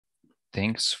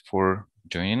Thanks for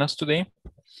joining us today.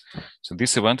 So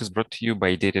this event is brought to you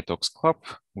by DataTalks.Club,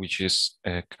 which is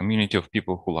a community of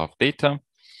people who love data.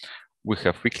 We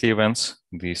have weekly events.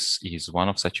 This is one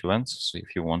of such events. So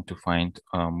if you want to find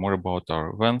more about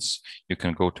our events, you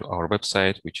can go to our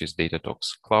website, which is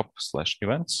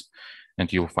DataTalks.Club/events,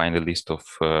 and you'll find a list of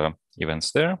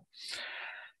events there.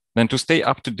 Then to stay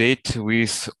up to date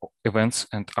with events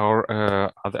and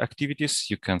our other activities,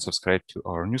 you can subscribe to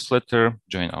our newsletter,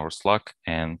 join our Slack,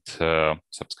 and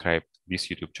subscribe to this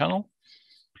YouTube channel.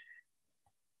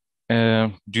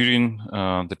 During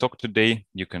the talk today,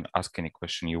 you can ask any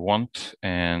question you want,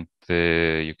 and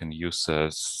you can use a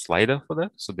slider for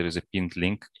that. So there is a pinned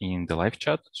link in the live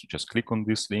chat. So just click on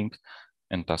this link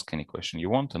and ask any question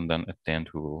you want, and then at the end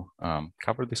we will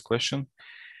cover this question.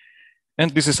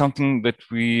 And this is something that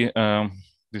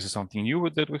this is something new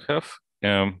that we have.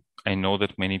 I know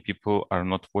that many people are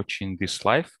not watching this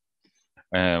live,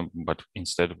 but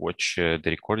instead watch the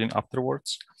recording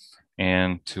afterwards.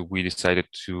 And we decided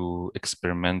to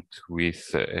experiment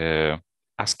with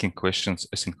asking questions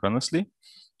asynchronously.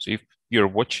 So if you're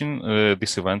watching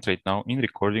this event right now in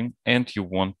recording and you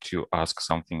want to ask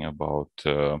something about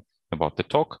the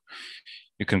talk,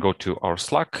 you can go to our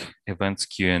Slack events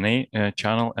Q&A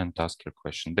channel and ask your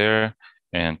question there.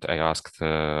 And I asked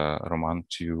Roman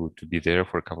to be there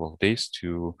for a couple of days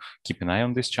to keep an eye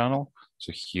on this channel.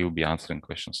 So he'll be answering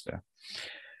questions there.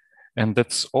 And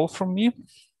that's all from me.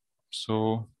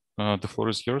 So the floor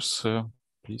is yours.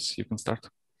 Please, you can start.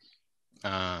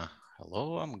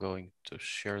 Hello, I'm going to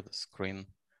share the screen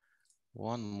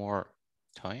one more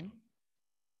time.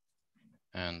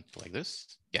 And like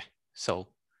this. Yeah, so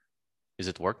is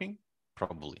it working?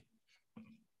 Probably.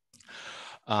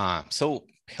 So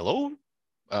hello,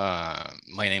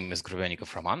 my name is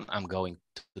Grebennikov Roman. I'm going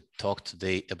to talk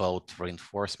today about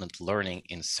reinforcement learning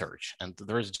in search. And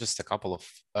there's just a couple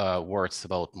of words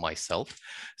about myself.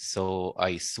 So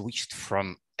I switched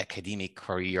from academic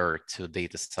career to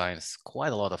data science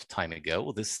quite a lot of time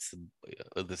ago. This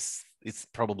it's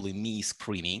probably me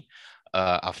screaming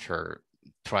after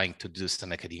trying to do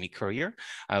some academic career.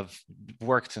 I've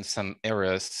worked in some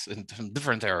areas, in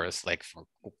different areas, like for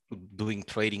doing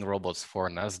trading robots for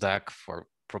NASDAQ, for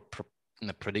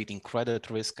predicting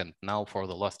credit risk, and now for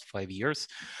the last 5 years,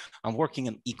 I'm working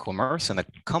in e-commerce in a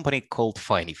company called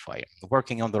Finify,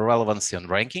 working on the relevancy and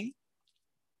ranking.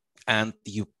 And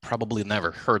you probably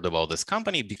never heard about this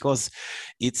company because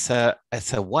it's a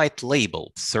white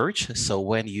label search. So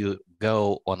when you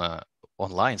go on a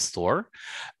online store,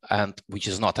 and which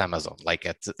is not Amazon, like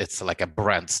it's like a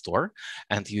brand store,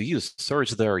 and you use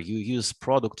search there, you use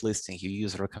product listing, you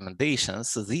use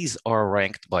recommendations. These are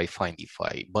ranked by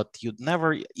Finify, but you'd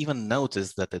never even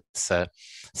notice that it's a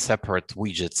separate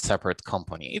widget, separate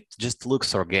company. It just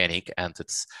looks organic and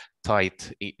it's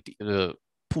tied,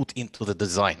 put into the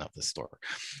design of the store.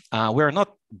 We're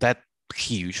not that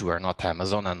huge. We're not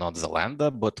Amazon and not Zalando,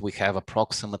 but we have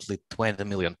approximately 20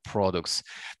 million products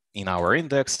in our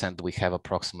index, and we have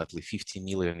approximately 50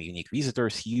 million unique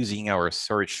visitors using our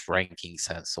search rankings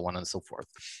and so on and so forth.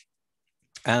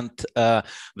 And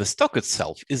the stock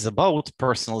itself is about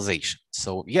personalization.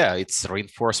 So yeah, it's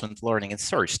reinforcement learning in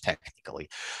search technically,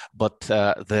 but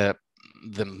the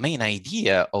main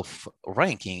idea of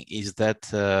ranking is that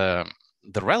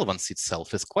the relevance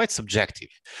itself is quite subjective.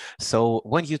 So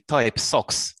when you type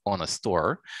socks on a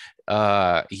store,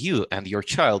 you and your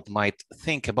child might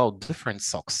think about different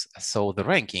socks. So the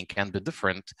ranking can be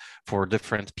different for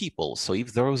different people. So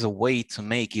if there is a way to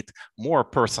make it more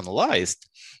personalized,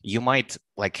 you might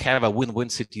like have a win-win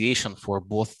situation for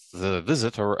both the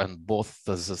visitor and both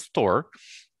the store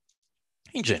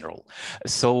in general.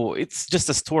 So it's just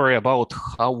a story about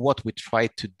what we try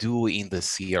to do in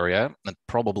this area, and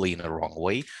probably in a wrong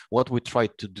way. What we try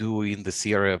to do in this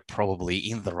area, probably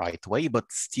in the right way, but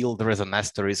still there is an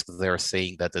asterisk there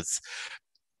saying that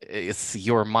it's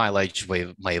your mileage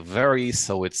may vary,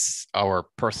 so it's our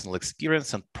personal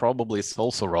experience, and probably it's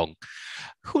also wrong.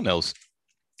 Who knows?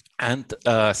 And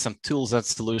some tools and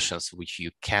solutions which you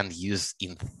can use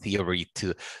in theory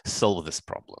to solve these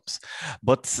problems,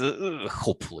 but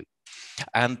hopefully.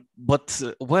 But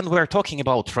when we're talking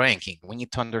about ranking, we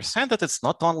need to understand that it's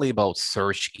not only about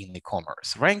search in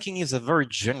e-commerce. Ranking is a very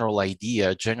general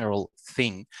idea, general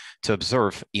thing to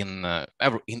observe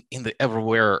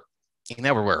everywhere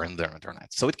in the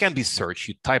internet. So it can be search.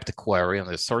 You type the query on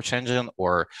the search engine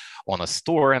or on a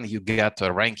store, and you get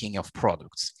a ranking of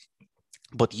products.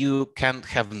 but you can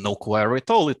have no query at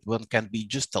all. It can be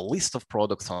just a list of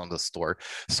products on the store.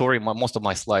 Sorry, most of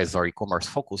my slides are e-commerce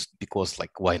focused because,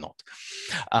 like, why not?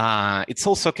 It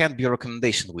also can be a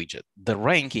recommendation widget. The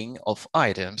ranking of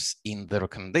items in the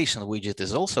recommendation widget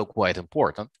is also quite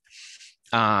important.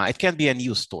 It can be a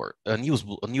news store, a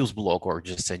news blog, or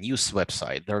just a news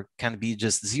website. There can be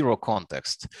just zero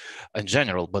context in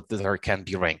general, but there can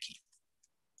be ranking.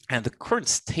 And the current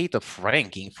state of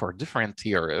ranking for different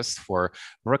areas, for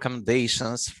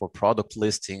recommendations, for product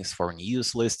listings, for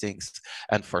news listings,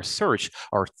 and for search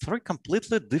are three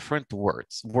completely different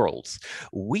worlds.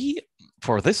 We,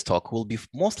 for this talk, will be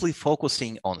mostly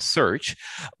focusing on search,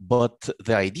 but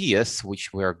the ideas which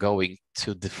we're going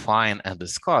to define and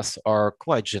discuss are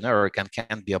quite generic and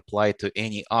can be applied to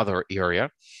any other area.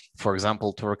 For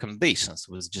example, to recommendations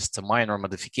with just minor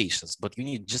modifications, but you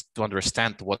need just to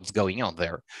understand what's going on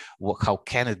there. How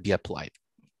can it be applied?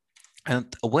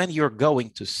 And when you're going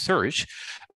to search,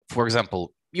 for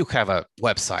example, you have a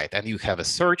website and you have a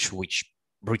search which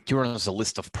returns a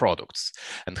list of products,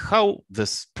 and how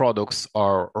these products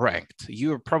are ranked.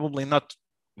 You're probably not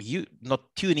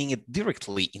tuning it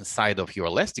directly inside of your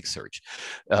Elasticsearch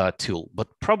tool, but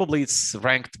probably it's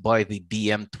ranked by the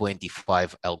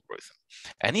BM25 algorithm.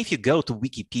 And if you go to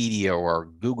Wikipedia or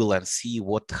Google and see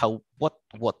what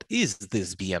is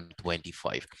this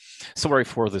BM25, sorry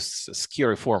for this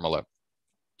scary formula,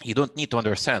 you don't need to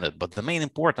understand it, but the main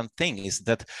important thing is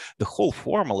that the whole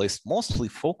formula is mostly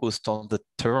focused on the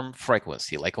term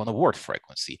frequency, like on a word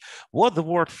frequency. What the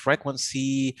word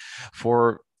frequency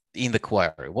for in the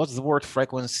query? What's the word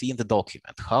frequency in the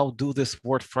document? How do these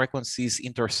word frequencies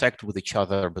intersect with each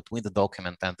other between the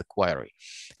document and the query?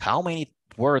 How many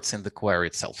words in the query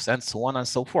itself, and so on and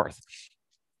so forth.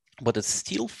 But it's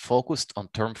still focused on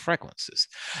term frequencies.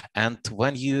 And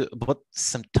but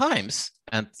sometimes,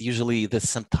 and usually this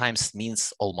sometimes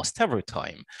means almost every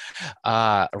time,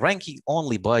 ranking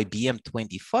only by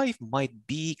BM25 might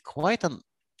be quite an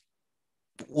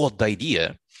odd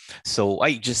idea. So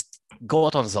I just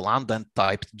got on Zalando and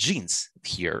typed jeans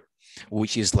here,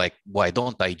 which is like, why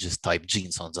don't I just type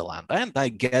jeans on Zalando? And I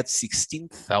get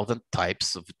 16,000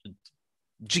 types of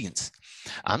jeans.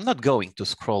 I'm not going to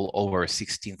scroll over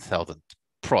 16,000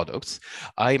 products.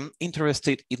 I'm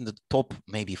interested in the top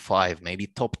maybe 5, maybe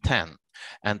top 10.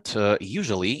 And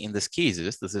usually in these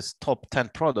cases, this top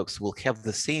 10 products will have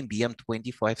the same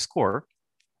BM25 score.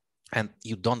 And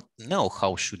you don't know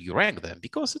how should you rank them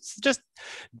because it's just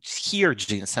here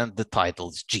jeans and the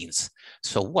title's jeans.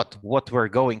 So what we're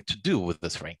going to do with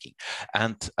this ranking?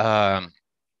 And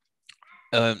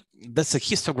that's a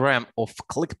histogram of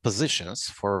click positions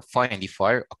for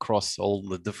Findify across all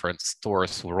the different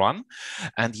stores we run.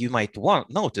 And you might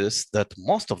notice that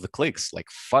most of the clicks, like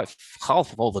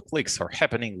half of all the clicks, are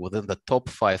happening within the top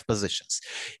 5 positions.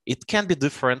 It can be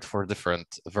different for different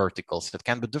verticals. It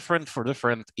can be different for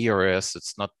different areas.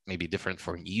 It's not maybe different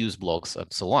for news blogs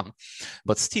and so on.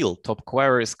 But still, top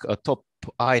queries, top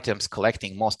items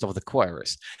collecting most of the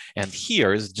queries. And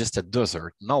here is just a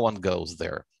desert. No one goes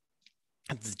there.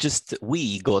 It's just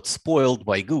we got spoiled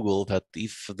by Google that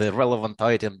if the relevant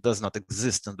item does not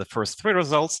exist in the first 3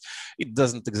 results, it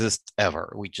doesn't exist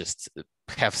ever. We just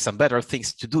have some better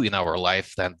things to do in our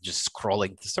life than just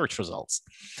scrolling the search results.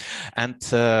 And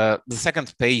the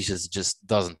second page just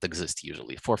doesn't exist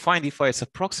usually. For Findify, it's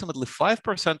approximately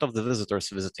 5% of the visitors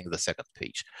visiting the second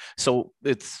page. So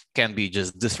it can be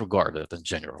just disregarded in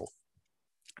general.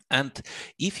 And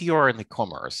if you're in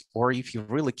e-commerce, or if you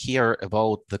really care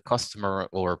about the customer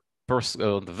or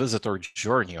the visitor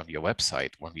journey on your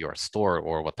website, on your store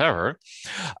or whatever,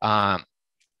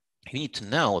 you need to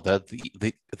know that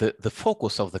the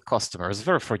focus of the customer is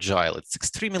very fragile. It's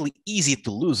extremely easy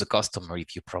to lose a customer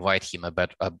if you provide him a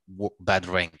bad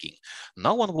ranking.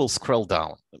 No one will scroll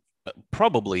down.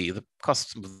 Probably the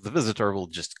visitor will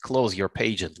just close your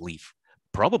page and leave,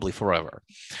 probably forever.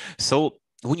 So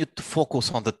we need to focus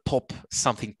on the top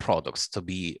something products to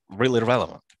be really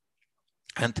relevant.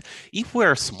 And if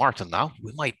we're smart enough,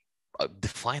 we might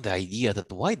define the idea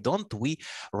that why don't we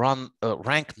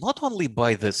rank not only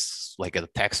by this, like a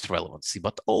text relevancy,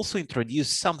 but also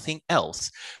introduce something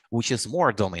else, which is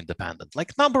more domain dependent,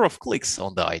 like number of clicks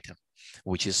on the item,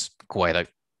 which is quite a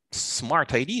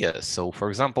smart idea. So for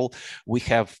example, we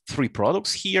have 3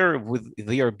 products here with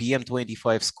their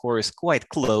BM25 score is quite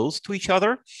close to each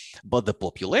other, but the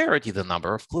popularity, the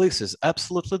number of clicks is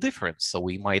absolutely different. So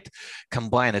we might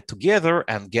combine it together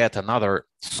and get another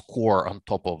score on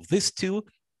top of these 2.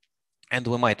 And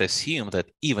we might assume that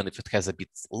even if it has a bit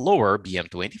lower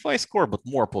BM25 score, but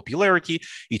more popularity,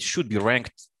 it should be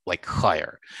ranked like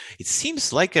higher. It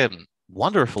seems like a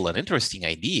wonderful and interesting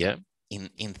idea.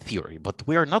 in theory, but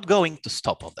we are not going to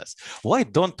stop on this. Why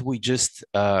don't we just,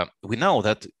 we know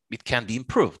that it can be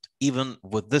improved even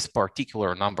with this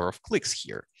particular number of clicks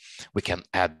here. We can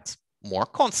add more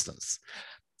constants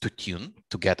to tune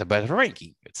to get a better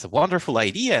ranking. It's a wonderful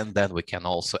idea. And then we can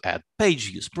also add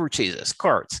page views, purchases,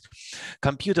 cards,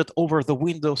 computed over the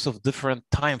windows of different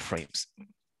time frames.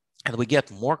 And we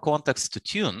get more context to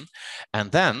tune.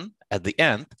 And then at the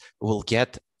end, we'll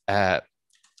get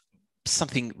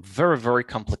something very, very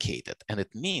complicated. And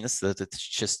it means that it's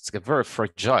just very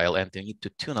fragile and you need to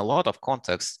tune a lot of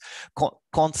constants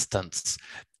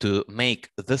to make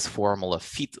this formula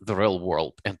fit the real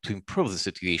world and to improve the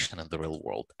situation in the real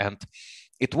world. And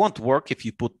it won't work if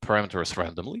you put parameters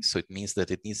randomly. So it means that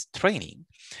it needs training.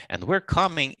 And we're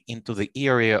coming into the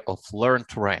area of learn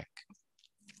to rank.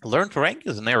 Learn to rank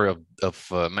is an area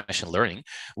of machine learning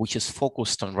which is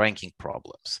focused on ranking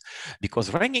problems,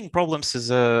 because ranking problems is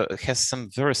has some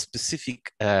very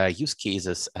specific use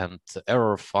cases and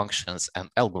error functions and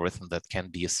algorithms that can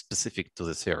be specific to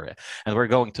this area. And we're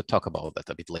going to talk about that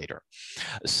a bit later.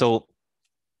 So,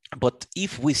 but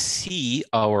if we see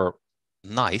our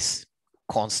nice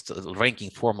constant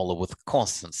ranking formula with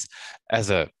constants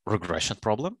as a regression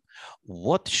problem,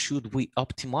 what should we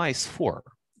optimize for?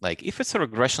 Like if it's a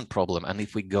regression problem and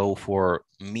if we go for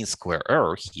mean square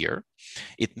error here,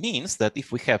 it means that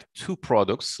if we have two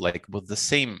products like with the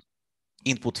same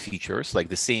input features, like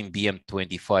the same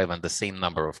BM25 and the same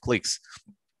number of clicks,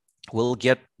 we'll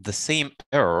get the same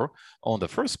error on the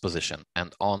first position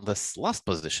and on this last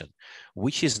position,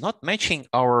 which is not matching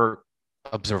our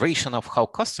observation of how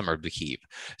customer behave.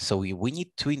 So we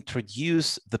need to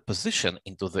introduce the position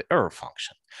into the error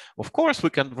function. Of course,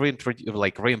 we can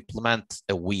re-implement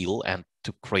a wheel and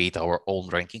to create our own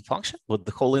ranking function, but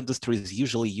the whole industry is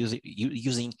usually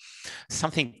using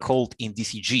something called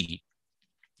NDCG,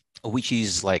 which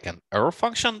is like an error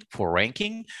function for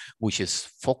ranking, which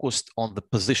is focused on the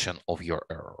position of your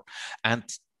error. And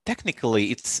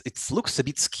technically, it looks a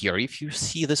bit scary if you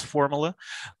see this formula,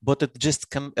 but it just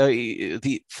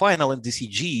the final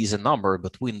NDCG is a number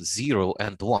between 0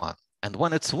 and 1. And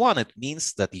when it's 1, it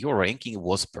means that your ranking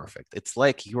was perfect. It's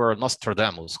like you are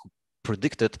Nostradamus who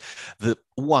predicted the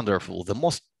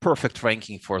most perfect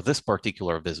ranking for this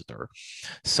particular visitor.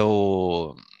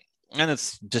 So, and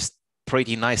it's just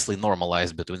pretty nicely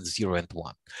normalized between 0 and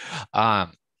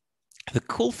 1. The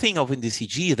cool thing of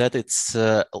NDCG is that it's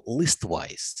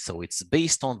list-wise. So it's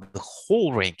based on the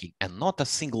whole ranking and not a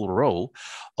single row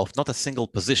of not a single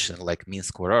position like mean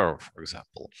square error, for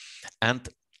example. And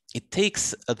it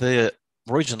takes the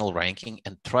original ranking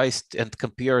and tries and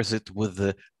compares it with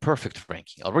the perfect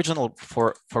ranking. Original,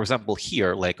 for example,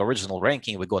 here, like original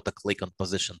ranking, we got a click on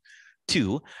position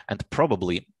 2, and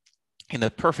probably in a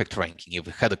perfect ranking, if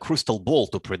we had a crystal ball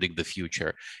to predict the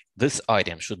future, this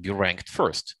item should be ranked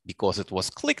first because it was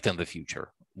clicked in the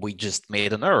future. We just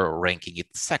made an error ranking it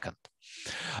second.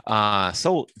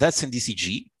 So that's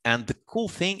NDCG. And the cool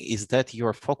thing is that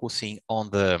you're focusing on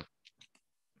the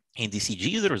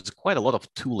NDCG. There's quite a lot of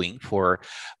tooling for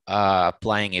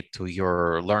applying it to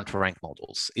your learn to rank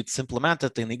models. It's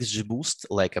implemented in XGBoost,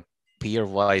 like a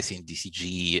pairwise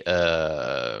NDCG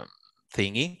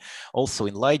thingy, also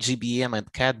in LightGBM and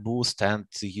CatBoost, and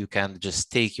you can just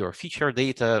take your feature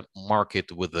data, mark it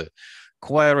with the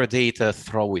query data,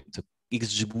 throw it to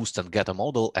XGBoost and get a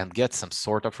model and get some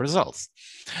sort of results.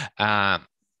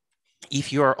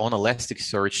 If you are on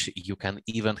Elasticsearch, you can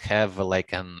even have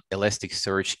like an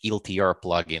Elasticsearch LTR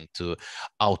plugin to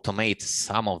automate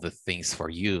some of the things for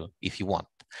you if you want.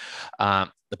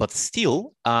 But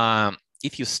still,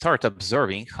 if you start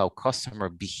observing how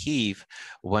customers behave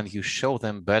when you show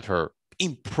them better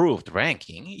improved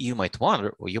ranking, you might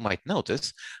wonder, or you might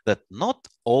notice that not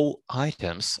all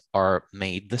items are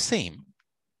made the same.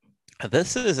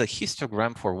 This is a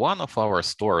histogram for one of our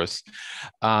stores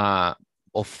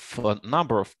of a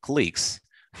number of clicks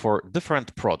for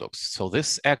different products. So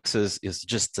this axis is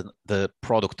just the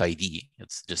product ID.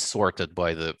 It's just sorted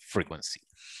by the frequency.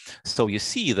 So you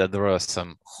see that there are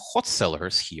some hot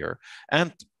sellers here,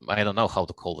 and I don't know how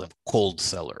to call them, cold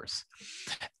sellers.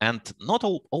 And not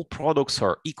all products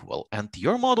are equal. And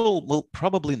your model will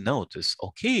probably notice,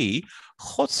 okay,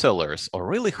 hot sellers are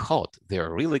really hot.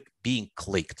 They're really being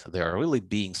clicked. They're really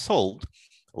being sold.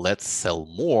 Let's sell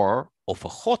more of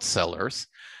hot sellers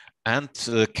and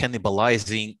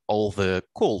cannibalizing all the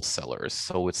cold sellers.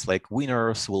 So it's like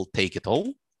winners will take it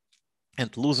all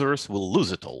and losers will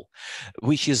lose it all,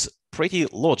 which is pretty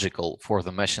logical for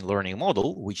the machine learning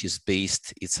model, which is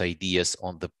based its ideas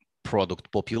on the product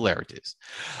popularities.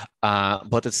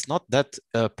 But it's not that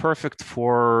perfect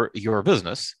for your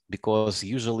business, because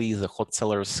usually the hot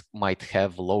sellers might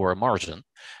have lower margin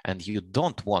and you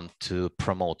don't want to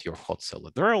promote your hot seller.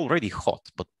 They're already hot,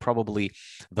 but probably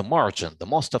the margin,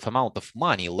 the most of amount of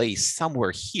money lays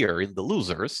somewhere here in the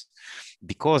losers,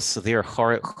 because they're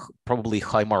probably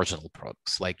high marginal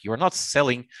products. Like you're not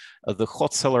selling, the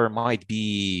hot seller might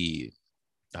be,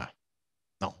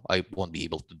 no, I won't be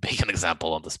able to make an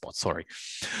example on the spot, sorry.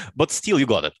 But still, you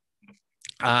got it.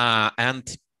 And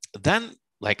then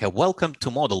like a welcome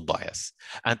to model bias.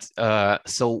 And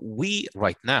so we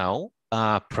right now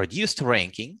produced a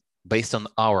ranking based on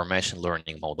our machine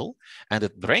learning model, and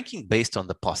the ranking based on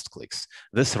the past clicks.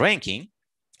 This ranking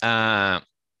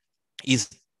is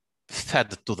fed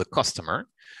to the customer,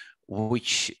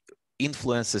 which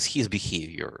influences his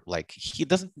behavior. Like she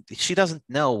doesn't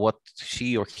know what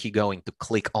she or he going to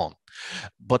click on,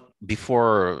 but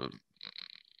before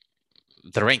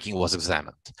the ranking was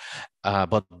examined,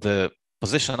 but the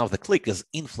position of the click is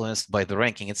influenced by the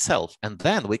ranking itself. And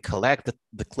then we collect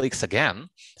the clicks again,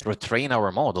 retrain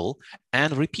our model,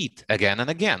 and repeat again and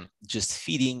again, just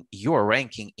feeding your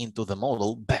ranking into the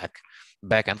model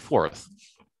back and forth.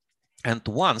 And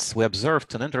once we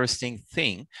observed an interesting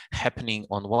thing happening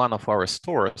on one of our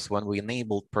stores when we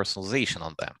enabled personalization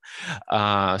on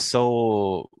them.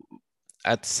 So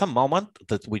at some moment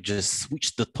that we just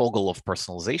switched the toggle of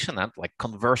personalization and like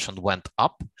conversion went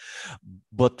up,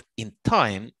 but in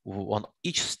time on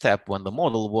each step when the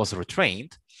model was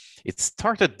retrained, it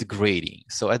started degrading.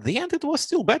 So at the end, it was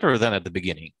still better than at the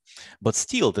beginning, but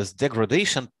still this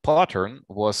degradation pattern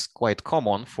was quite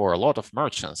common for a lot of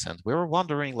merchants. And we were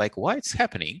wondering like why it's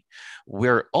happening.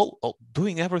 We're all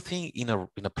doing everything in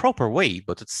a proper way,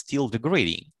 but it's still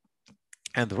degrading.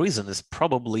 And the reason is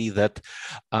probably that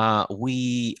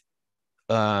we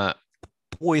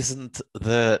poisoned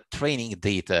the training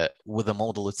data with the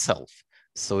model itself.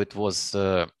 So it was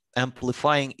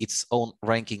amplifying its own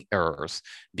ranking errors,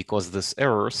 because these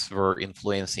errors were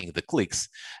influencing the clicks,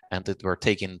 and it were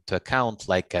taken into account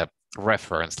like a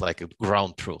reference, like a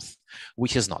ground truth,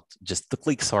 which is not. Just the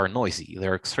clicks are noisy.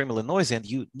 They're extremely noisy, and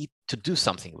you need to do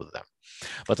something with them.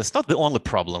 But it's not the only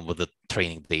problem with the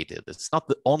training data. It's not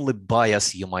the only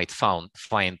bias you might find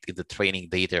in the training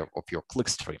data of your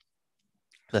clickstream.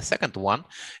 The second one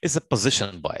is a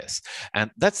position bias.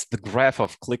 And that's the graph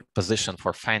of click position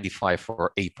for Findify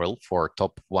for April for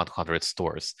top 100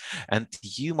 stores. And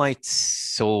you might,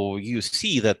 so you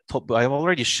see that I've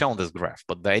already shown this graph,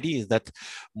 but the idea is that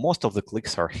most of the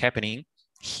clicks are happening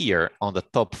here on the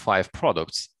top 5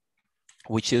 products,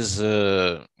 which is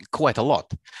quite a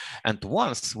lot. And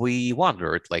once we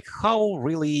wondered like how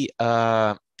really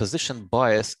position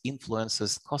bias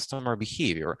influences customer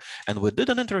behavior. And we did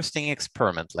an interesting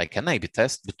experiment, like an A/B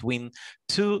test between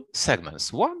 2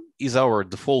 segments. One is our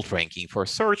default ranking for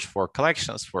search, for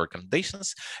collections, for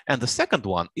recommendations. And the second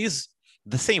one is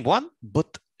the same one,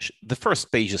 but the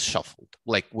first page is shuffled.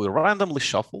 Like we randomly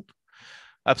shuffled,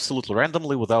 absolutely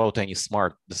randomly without any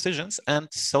smart decisions. And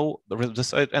so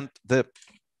the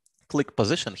click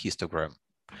position histogram,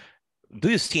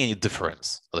 do you see any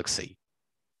difference, Alexei?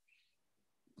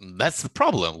 That's the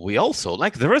problem. We also,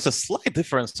 like, there is a slight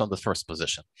difference on the first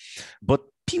position, but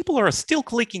people are still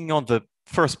clicking on the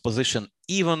first position,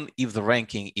 even if the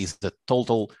ranking is the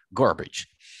total garbage.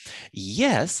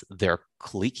 Yes, they're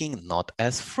clicking not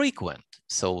as frequent,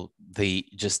 so they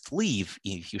just leave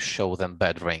if you show them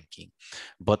bad ranking.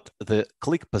 But the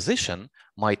click position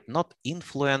might not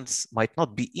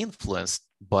be influenced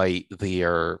by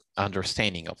their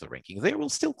understanding of the ranking. They will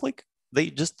still click. They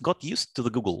just got used to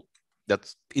the Google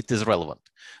that it is relevant.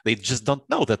 They just don't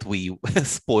know that we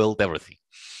spoiled everything.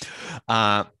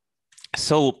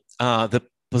 So the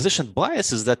position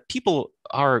bias is that people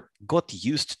got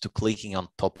used to clicking on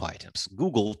top items.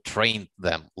 Google trained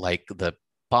them like the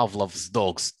Pavlov's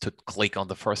dogs to click on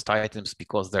the first items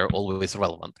because they're always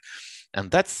relevant.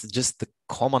 And that's just the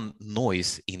common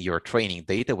noise in your training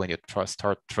data when you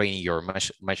start training your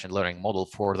machine learning model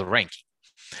for the ranking.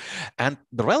 And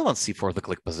the relevancy for the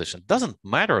click position doesn't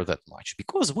matter that much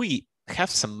because we have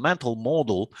some mental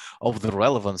model of the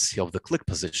relevancy of the click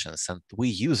positions, and we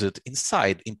use it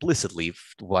inside implicitly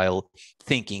while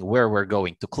thinking where we're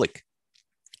going to click.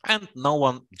 And no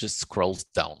one just scrolls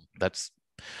down. That's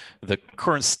the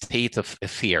current state of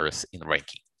affairs in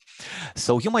ranking.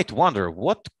 So you might wonder,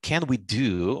 what can we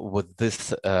do with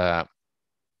this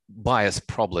bias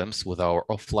problems with our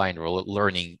offline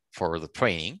learning for the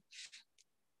training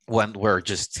when we're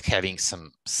just having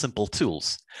some simple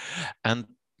tools? And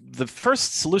the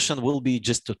first solution will be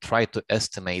just to try to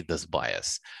estimate this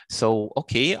bias. So,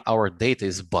 okay, our data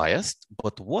is biased,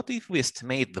 but what if we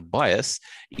estimate the bias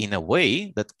in a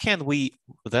way that can we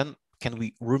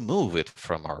remove it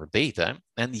from our data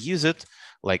and use it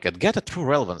like get a true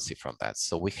relevancy from that?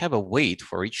 So we have a weight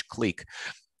for each click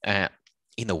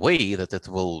in a way that it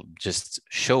will just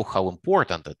show how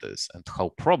important it is and how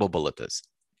probable it is.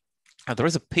 And there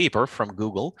is a paper from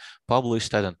Google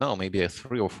published, I don't know, maybe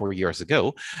 3 or 4 years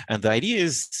ago. And the idea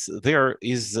is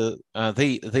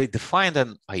they defined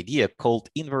an idea called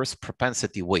inverse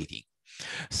propensity weighting.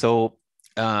 So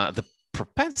the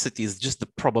propensity is just the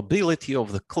probability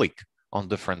of the click on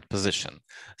different position.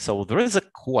 So there is a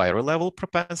query level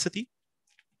propensity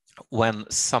when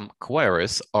some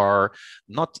queries are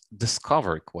not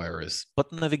discovery queries,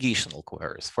 but navigational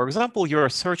queries. For example, you're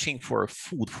searching for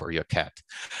food for your cat,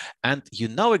 and you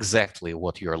know exactly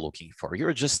what you're looking for.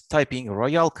 You're just typing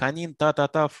Royal Canin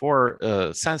for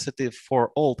sensitive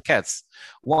for old cats,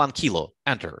 1 kilo,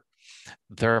 enter.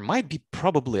 There might be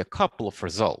probably a couple of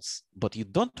results, but you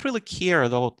don't really care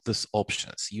about these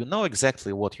options. You know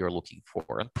exactly what you're looking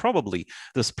for, and probably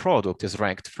this product is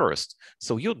ranked first.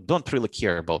 So you don't really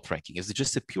care about ranking. It's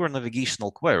just a pure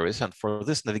navigational queries. And for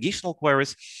this navigational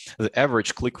queries, the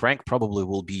average click rank probably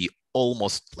will be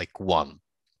almost like 1,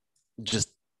 just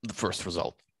the first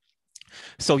result.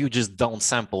 So you just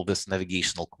downsample this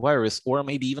navigational queries or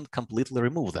maybe even completely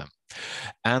remove them.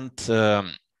 And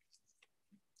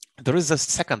there is a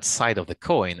second side of the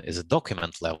coin, is a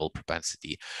document level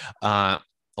propensity,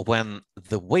 when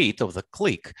the weight of the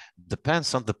click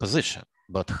depends on the position.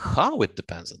 But how it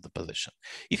depends on the position?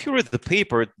 If you read the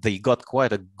paper, they got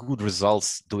quite a good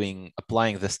results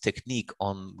applying this technique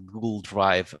on Google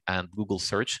Drive and Google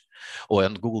Search, or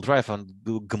on Google Drive and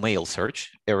Google Mail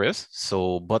search areas.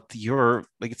 So, but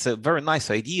it's a very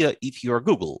nice idea if you're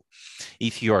Google.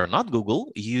 If you are not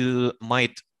Google, you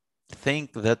might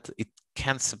think that it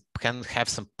can have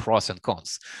some pros and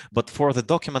cons. But for the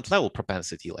document level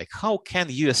propensity, like how can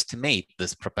you estimate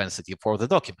this propensity for the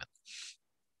document?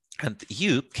 And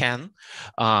you can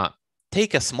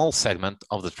take a small segment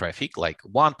of the traffic, like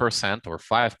 1% or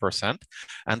 5%,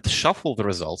 and shuffle the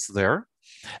results there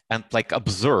and like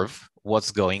observe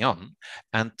what's going on.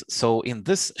 And so in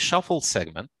this shuffle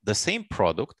segment, the same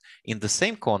product in the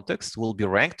same context will be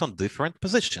ranked on different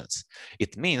positions.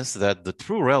 It means that the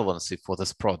true relevancy for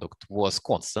this product was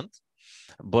constant,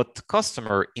 but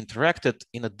customer interacted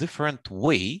in a different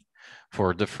way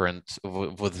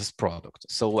with this product.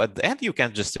 So at the end, you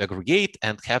can just aggregate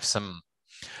and have some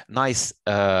nice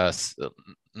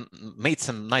made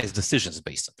some nice decisions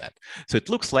based on that. So it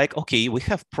looks like, okay, we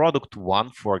have product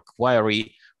 1 for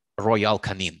query Royal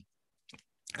Canin.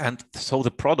 And so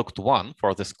the product 1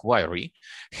 for this query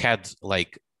had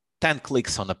like 10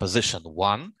 clicks on a position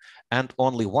 1 and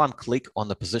only 1 click on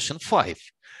the position 5.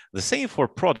 The same for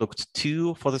product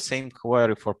 2 for the same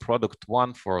query, for product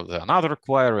 1 for another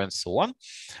query, and so on.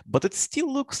 But it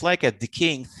still looks like a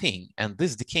decaying thing. And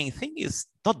this decaying thing is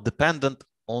not dependent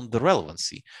on the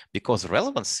relevancy, because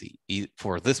relevancy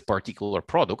for this particular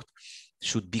product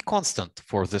should be constant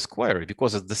for this query,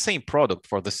 because it's the same product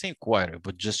for the same query,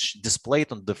 but just displayed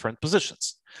on different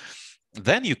positions.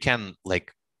 Then you can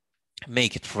like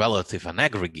make it relative and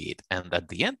aggregate, and at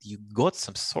the end you got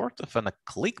some sort of a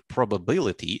click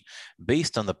probability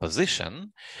based on the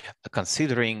position,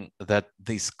 considering that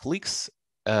these clicks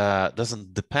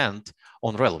doesn't depend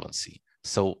on relevancy.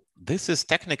 So this is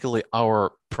technically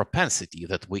our propensity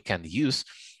that we can use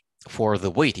for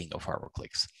the weighting of our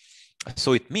clicks.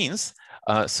 So it means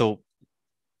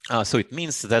it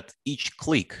means that each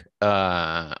click,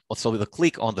 so the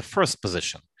click on the first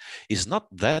position is not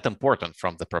that important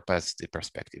from the propensity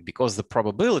perspective, because the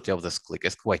probability of this click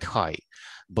is quite high.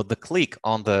 But the click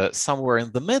on somewhere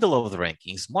in the middle of the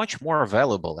ranking is much more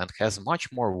valuable and has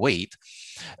much more weight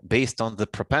based on the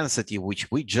propensity which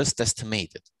we just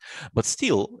estimated. But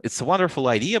still, it's a wonderful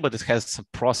idea, but it has some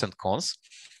pros and cons.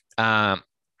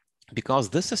 Because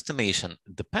this estimation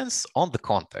depends on the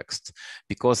context,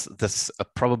 because this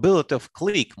probability of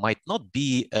click might not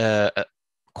be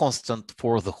constant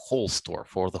for the whole store,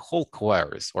 for the whole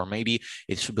queries, or maybe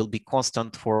it should be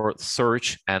constant for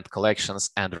search and collections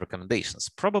and recommendations.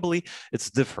 Probably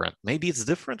it's different. Maybe it's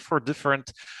different for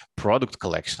different product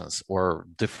collections or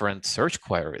different search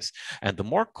queries. And the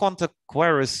more contact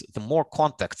queries, the more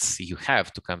contexts you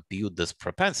have to compute this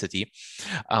propensity,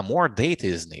 more data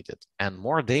is needed. And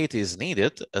more data is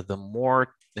needed, the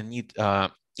more the need.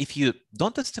 If you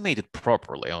don't estimate it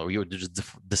properly, or you just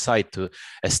decide to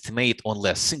estimate only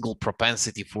a single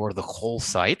propensity for the whole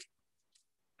site,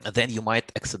 then you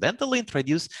might accidentally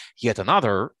introduce yet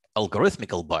another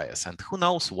algorithmical bias, and who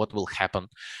knows what will happen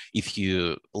if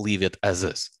you leave it as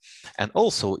is. And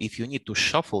also, if you need to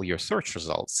shuffle your search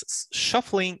results,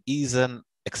 shuffling is an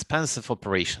expensive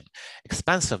operation.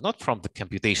 Expensive not from the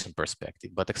computation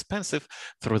perspective, but expensive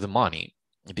through the money,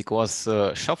 because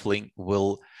shuffling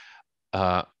will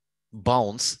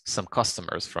bounce some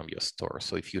customers from your store.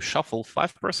 So if you shuffle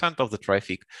 5% of the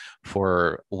traffic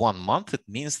for 1 month, it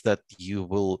means that you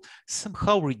will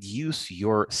somehow reduce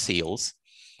your sales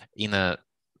in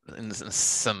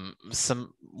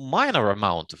some minor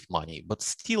amount of money, but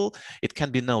still it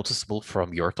can be noticeable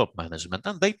from your top management,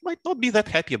 and they might not be that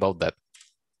happy about that.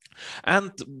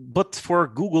 But for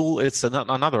Google, it's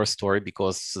another story,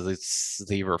 because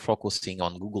they were focusing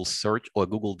on Google search or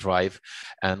Google Drive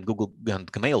and Google and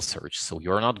Mail search. So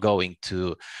you're not going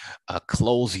to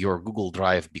close your Google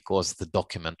Drive because the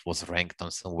document was ranked on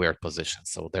some weird position.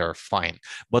 So they're fine.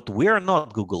 But we're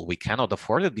not Google. We cannot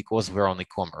afford it because we're on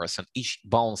e-commerce, and each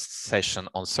bounced session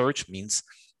on search means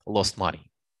lost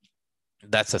money.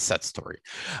 That's a sad story.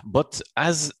 But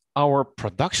as our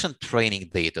production training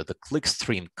data, the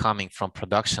clickstream coming from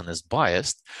production, is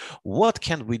biased, what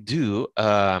can we do?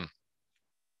 And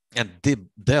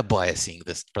debiasing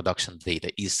this production data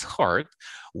is hard.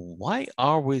 Why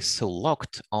are we so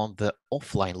locked on the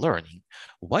offline learning?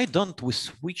 Why don't we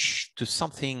switch to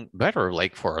something better,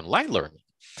 like for online learning?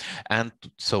 And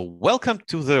so welcome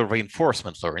to the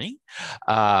reinforcement learning.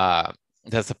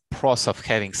 There's a process of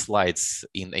having slides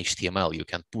in HTML. You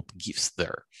can put GIFs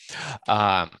there.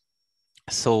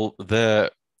 So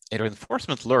the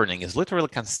reinforcement learning is literally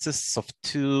consists of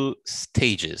 2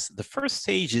 stages. The first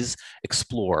stage is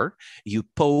explore. You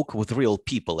poke with real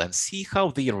people and see how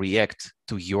they react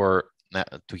to your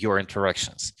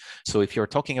interactions. So if you're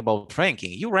talking about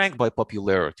ranking, you rank by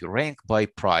popularity, rank by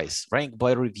price, rank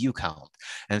by review count,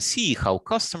 and see how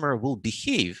customer will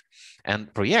behave and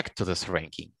react to this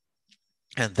ranking.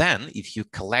 And then if you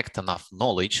collect enough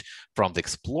knowledge from the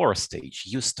explore stage,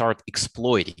 you start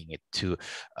exploiting it to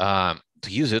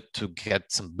use it to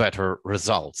get some better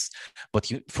results.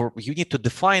 But you need to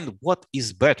define what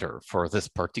is better for this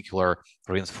particular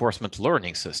reinforcement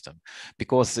learning system,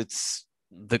 because it's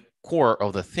the core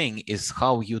of the thing is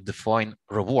how you define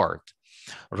reward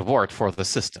for the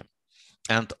system.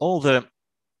 And all the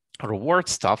reward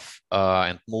stuff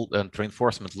and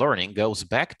reinforcement learning goes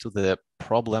back to the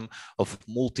problem of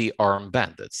multi-arm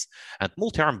bandits. And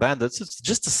multi-arm bandits, it's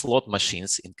just a slot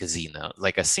machines in casino.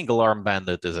 Like a single arm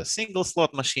bandit is a single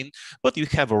slot machine, but you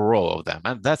have a row of them,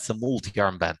 and that's a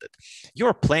multi-arm bandit.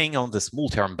 You're playing on this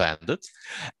multi-arm bandit,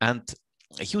 and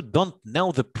you don't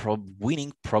know the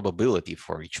winning probability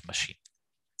for each machine.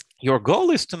 Your goal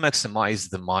is to maximize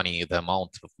the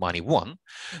amount of money won.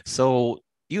 So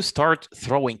you start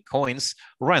throwing coins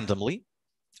randomly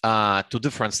to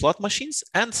different slot machines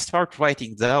and start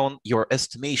writing down your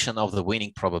estimation of the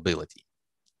winning probability.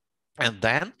 And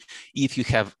then if you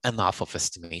have enough of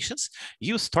estimations,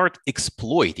 you start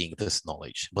exploiting this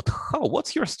knowledge. But how?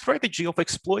 What's your strategy of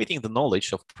exploiting the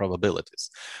knowledge of probabilities?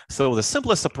 So the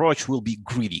simplest approach will be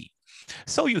greedy.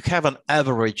 So you have an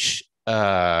average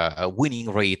winning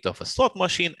rate of a slot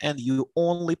machine, and you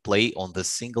only play on the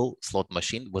single slot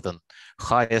machine with the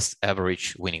highest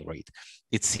average winning rate.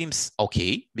 It seems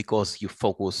okay because you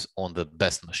focus on the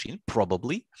best machine,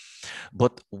 probably.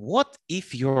 But what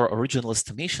if your original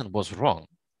estimation was wrong?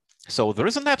 So there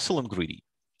is an absolute greedy,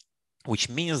 which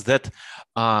means that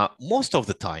most of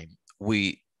the time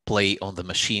we play on the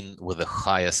machine with the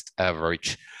highest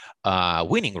average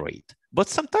winning rate. But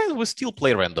sometimes we still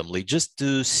play randomly just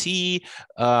to see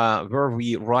where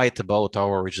we write about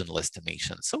our original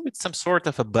estimation. So it's some sort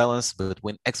of a balance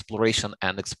between exploration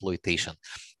and exploitation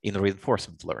in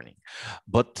reinforcement learning.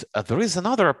 But there is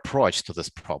another approach to this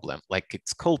problem, like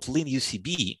it's called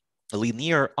LinUCB,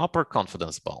 linear upper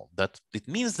confidence bound. That it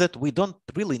means that we don't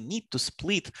really need to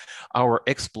split our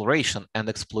exploration and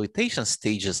exploitation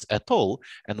stages at all,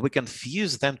 and we can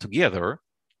fuse them together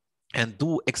and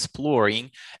do exploring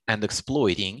and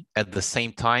exploiting at the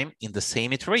same time in the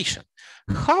same iteration.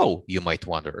 How, you might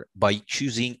wonder? By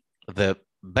choosing the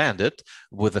bandit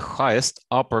with the highest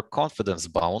upper confidence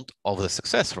bound of the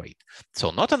success rate.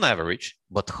 So not an average,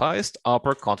 but highest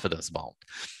upper confidence bound.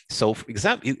 So for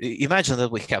example, imagine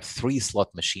that we have 3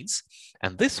 slot machines,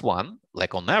 and this one,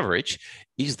 like on average,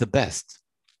 is the best.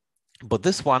 But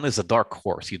this one is a dark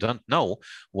horse. You don't know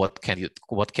what can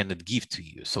it give to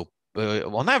you. So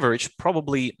on average,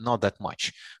 probably not that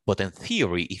much. But in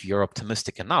theory, if you're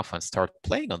optimistic enough and start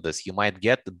playing on this, you might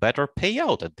get the better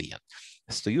payout at the end.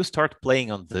 So you start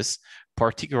playing on this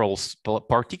particular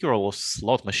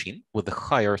slot machine with the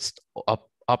highest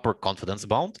upper confidence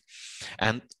bound.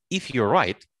 And if you're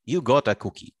right, You got a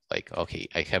cookie. Like, okay,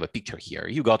 I have a picture here.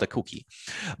 You got a cookie.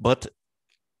 But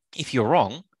if you're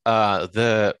wrong,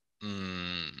 the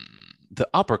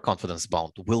upper confidence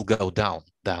bound will go down,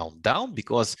 down, down,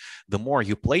 because the more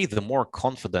you play, the more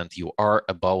confident you are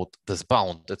about this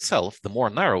bound itself, the more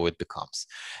narrow it becomes.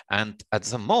 And at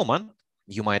some moment,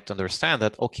 you might understand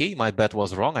that, okay, my bet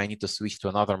was wrong. I need to switch to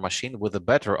another machine with a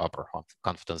better upper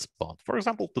confidence bound, for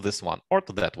example, to this one or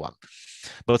to that one.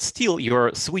 But still,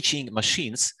 you're switching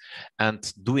machines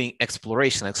and doing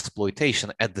exploration,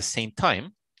 exploitation at the same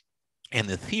time. And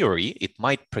in theory, it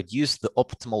might produce the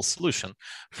optimal solution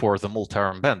for the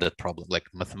multi-arm bandit problem, like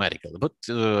mathematically. But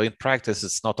in practice,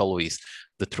 it's not always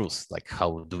the truth. Like,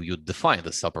 how do you define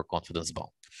this upper confidence bound?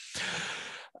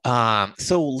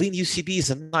 So LinUCB is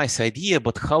a nice idea,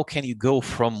 but how can you go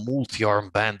from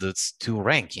multi-arm bandits to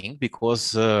ranking?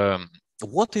 Because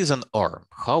what is an arm?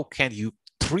 How can you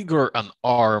trigger an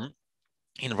arm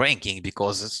in ranking?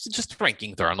 Because it's just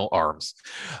ranking, there are no arms.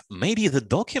 Maybe the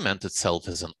document itself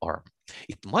is an arm.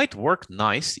 It might work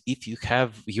nice if you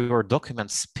have your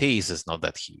document space is not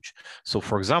that huge. So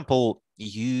for example,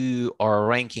 you are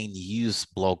ranking news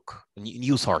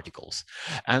articles,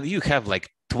 and you have like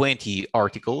 20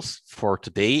 articles for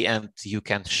today, and you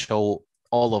can show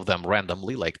all of them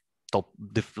randomly, like top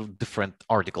different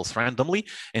articles randomly,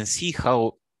 and see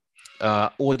how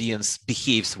audience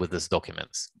behaves with these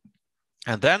documents.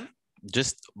 And then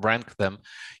just rank them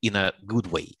in a good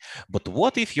way. But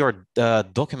what if your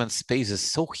document space is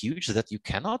so huge that you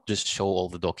cannot just show all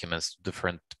the documents to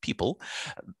different people?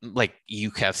 Like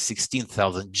you have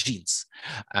 16,000 genes,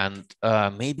 and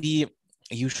maybe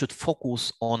you should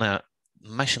focus on a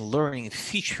machine learning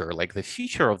feature, like the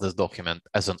feature of this document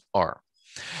as an arm.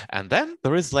 And then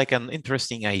there is like an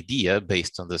interesting idea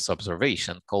based on this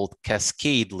observation called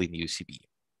Cascade LinUCB,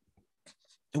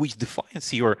 which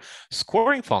defines your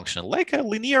scoring function like a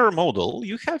linear model.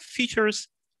 You have feature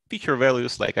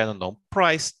values like, I don't know,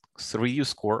 price, review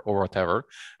score, or whatever,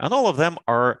 and all of them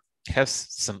have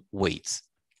some weights.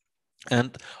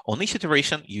 And on each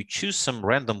iteration, you choose some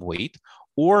random weight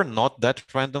or not that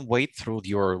random weight through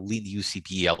your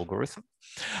LinUCB algorithm,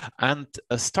 and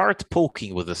start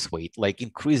poking with this weight, like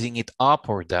increasing it up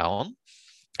or down,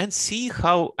 and see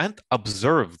how, and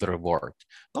observe the reward,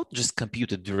 not just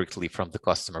compute it directly from the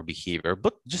customer behavior,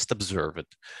 but just observe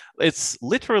it. It's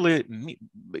literally,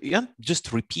 and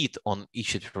just repeat on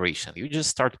each iteration. You just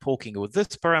start poking with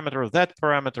this parameter, that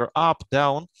parameter, up,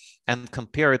 down, and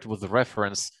compare it with the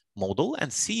reference model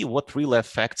and see what really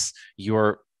affects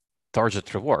your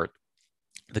target reward.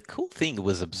 The cool thing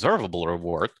with observable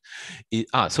reward,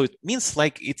 so it means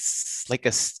like it's like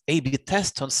a A/B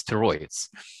test on steroids.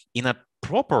 In a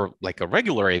proper, like a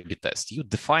regular A/B test, you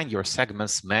define your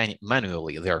segments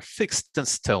manually. They are fixed in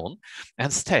stone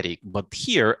and static, but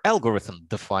here algorithm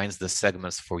defines the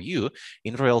segments for you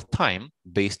in real time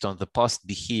based on the past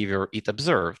behavior it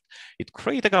observed. It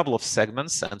created a couple of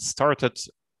segments and started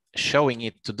showing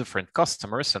it to different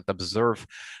customers and observe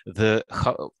the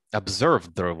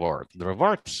reward. The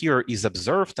reward here is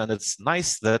observed, and it's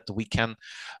nice that we can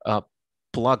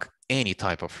plug any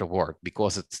type of reward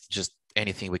because it's just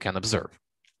anything we can observe.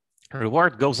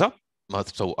 Reward goes up,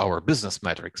 so our business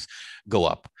metrics go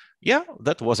up. Yeah,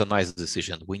 that was a nice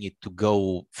decision. We need to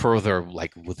go further,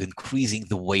 like with increasing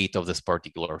the weight of this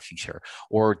particular feature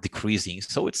or decreasing.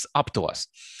 So it's up to us.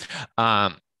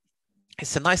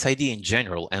 It's a nice idea in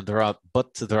general, and there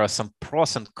are some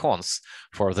pros and cons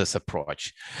for this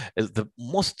approach. The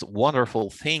most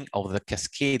wonderful thing of the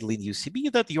Cascade LinUCB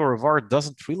is that your reward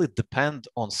doesn't really depend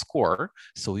on score,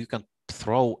 so you can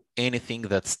throw anything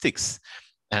that sticks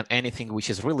and anything which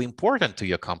is really important to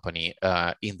your company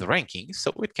in the ranking.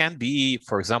 So it can be,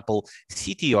 for example,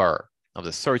 CTR of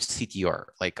the search CTR.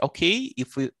 Like, okay,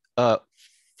 if we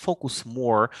focus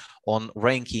more on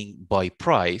ranking by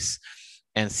price,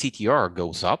 and CTR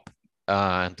goes up,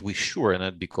 and we sure in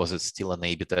it because it's still an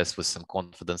A/B test with some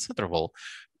confidence interval,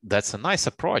 that's a nice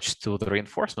approach to the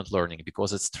reinforcement learning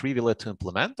because it's trivial to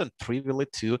implement and trivial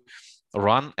to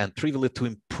run and trivial to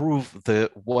improve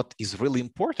what is really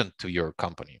important to your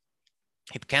company.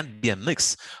 It can be a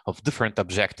mix of different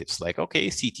objectives like, okay,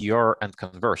 CTR and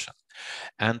conversion.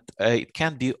 And it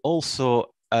can be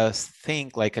also a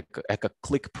thing like a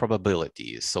click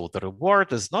probability. So the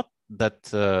reward is not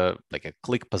that like a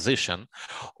click position,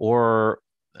 or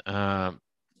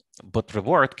but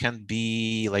reward can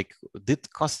be like, did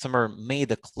customer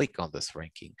made a click on this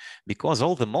ranking? Because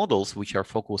all the models which are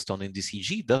focused on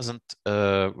NDCG doesn't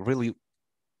really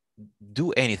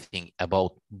do anything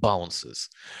about bounces.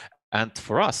 And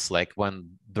for us, like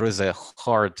when there is a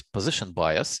hard position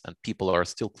bias and people are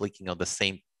still clicking on the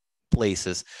same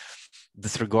places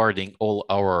disregarding all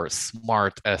our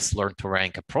smart as learn to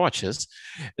rank approaches,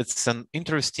 it's an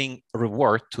interesting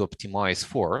reward to optimize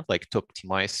for, like to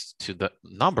optimize to the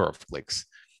number of clicks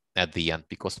at the end,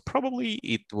 because probably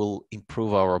it will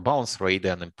improve our bounce rate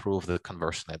and improve the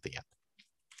conversion at the end.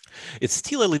 It's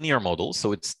still a linear model,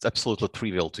 so it's absolutely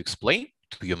trivial to explain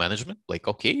to your management, like,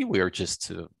 okay, we are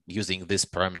just using these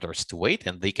parameters to weight,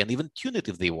 and they can even tune it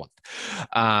if they want.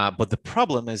 But the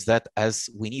problem is that as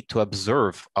we need to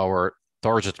observe our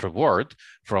target reward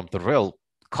from the real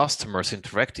customers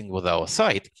interacting with our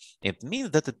site, it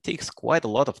means that it takes quite a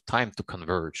lot of time to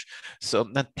converge. So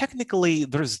then technically,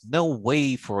 there's no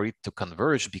way for it to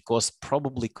converge because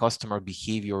probably customer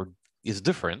behavior is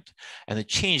different and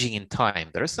it's changing in time.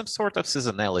 There is some sort of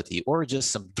seasonality or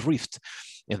just some drift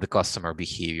in the customer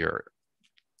behavior.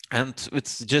 And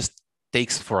it's just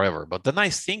takes forever. But the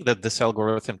nice thing that this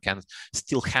algorithm can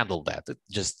still handle that. It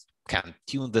just can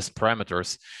tune these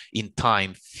parameters in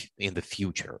time in the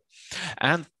future.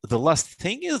 And the last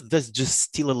thing is that's just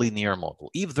still a linear model.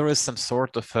 If there is some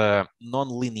sort of a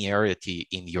non-linearity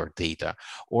in your data,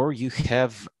 or you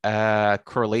have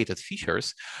correlated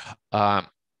features,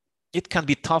 it can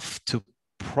be tough to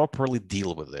properly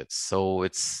deal with it. So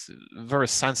it's very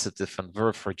sensitive and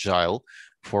very fragile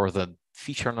for the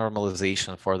feature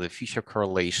normalization, for the feature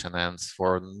correlation, and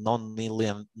for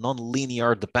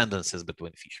non-linear dependencies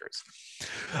between features.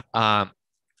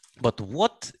 But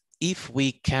what if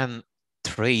we can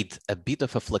trade a bit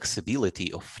of a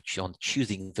flexibility on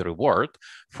choosing the reward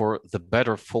for the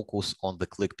better focus on the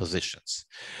click positions?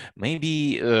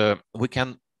 Maybe we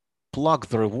can plug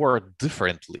the reward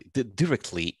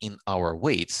directly in our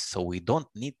weights, so we don't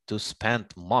need to spend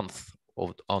months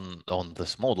on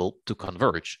this model to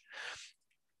converge.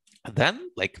 Then,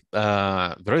 like,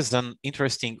 there is an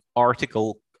interesting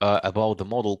article about the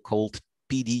model called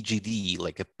PDGD,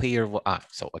 like a pair.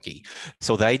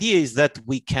 So the idea is that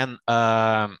we can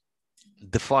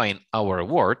define our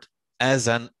reward as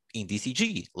an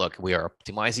NDCG, like we are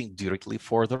optimizing directly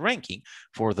for the ranking,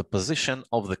 for the position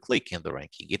of the click in the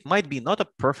ranking. It might be not a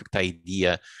perfect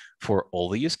idea for all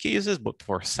the use cases, but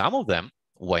for some of them,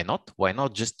 why not? Why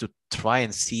not just to try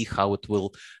and see how it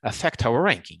will affect our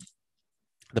ranking?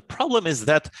 The problem is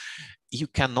that you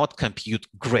cannot compute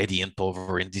gradient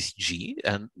over NDCG,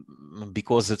 and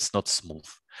because it's not smooth.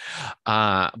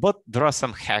 But there are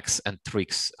some hacks and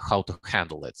tricks how to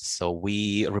handle it. So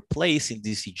we replace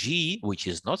NDCG, which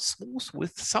is not smooth,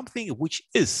 with something which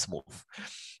is smooth.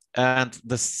 And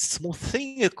the smooth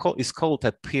thing is called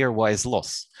a pairwise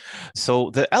loss. So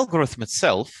the algorithm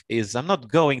itself is, I'm not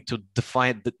going to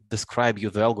describe you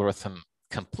the algorithm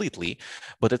completely,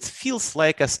 but it feels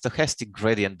like a stochastic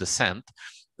gradient descent,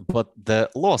 but the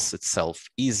loss itself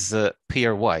is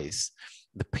pairwise.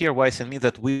 The pairwise means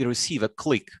that we receive a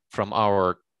click from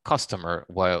our customer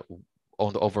while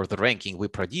over the ranking we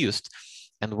produced,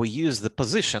 and we use the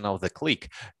position of the click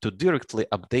to directly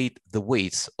update the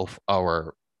weights of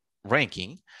our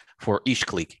ranking for each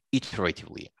click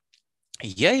iteratively.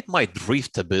 Yeah, it might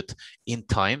drift a bit in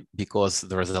time because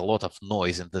there is a lot of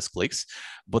noise in these clicks,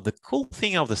 but the cool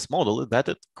thing of this model is that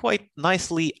it quite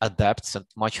nicely adapts and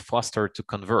much faster to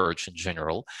converge in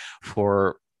general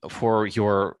to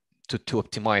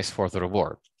optimize for the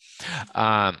reward.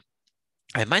 I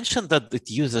mentioned that it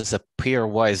uses a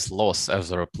pairwise loss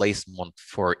as a replacement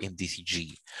for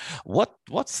NDCG.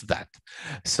 What's that?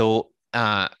 So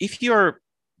if you're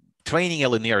training a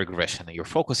linear regression, you're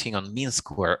focusing on mean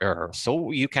square error.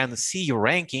 So you can see your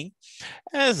ranking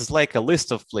as like a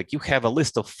list of, like you have a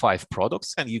list of 5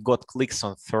 products and you got clicks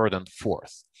on 3rd and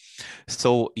 4th.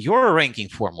 So your ranking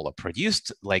formula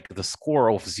produced like the score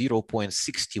of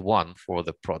 0.61 for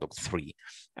the product 3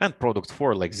 and product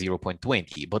 4 like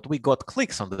 0.20, but we got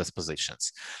clicks on these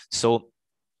positions. So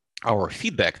our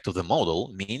feedback to the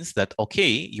model means that, okay,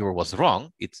 you was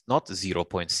wrong. It's not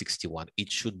 0.61.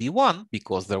 It should be 1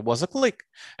 because there was a click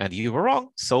and you were wrong.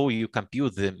 So you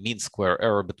compute the mean square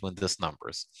error between these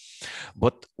numbers.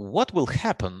 But what will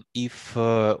happen if,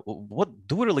 what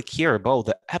do we really care about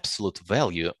the absolute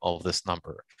value of this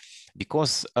number?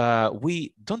 Because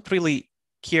we don't really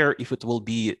care if it will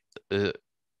be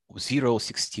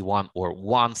 0.61 or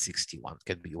 161. It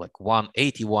can be like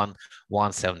 181,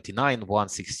 179,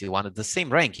 161 at the same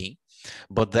ranking,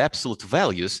 but the absolute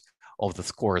values of the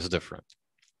score is different.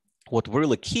 What we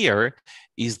really care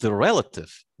is the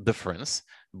relative difference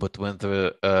between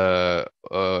the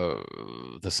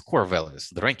score values,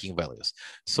 the ranking values.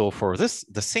 So for this,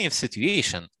 the same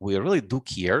situation, we really do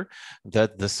care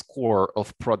that the score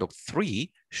of product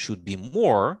 3 should be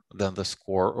more than the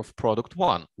score of product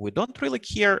 1. We don't really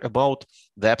care about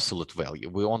the absolute value.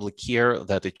 We only care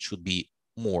that it should be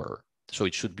more. So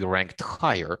it should be ranked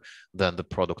higher than the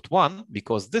product one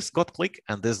because this got click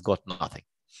and this got nothing.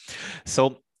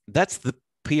 So that's the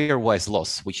pairwise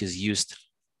loss, which is used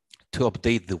to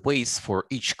update the weights for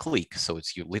each click. So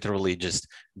it's you literally just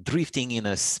drifting in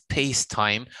a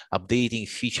space-time, updating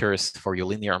features for your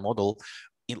linear model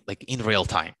in real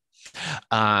time.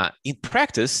 In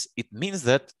practice, it means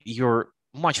that you're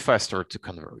much faster to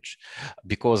converge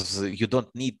because you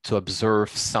don't need to observe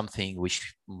something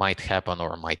which might happen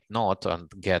or might not and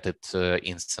get it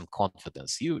in some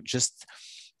confidence. You just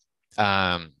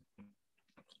update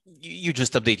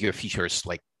your features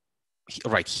like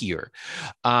right here.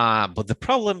 But the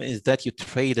problem is that you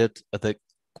traded the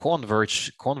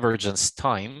convergence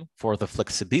time for the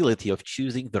flexibility of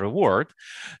choosing the reward.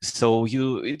 So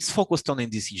it's focused on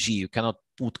NDCG. You cannot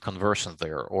put conversion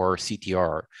there or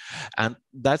CTR. And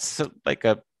that's like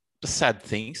a sad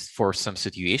thing for some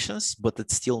situations, but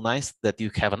it's still nice that you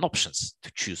have an options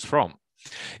to choose from.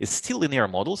 It's still linear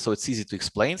model, so it's easy to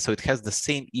explain. So it has the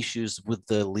same issues with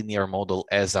the linear model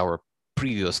as our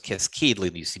previous Cascade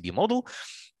LinUCB model,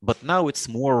 but now it's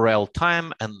more real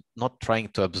time and not trying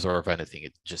to observe anything.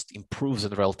 It just improves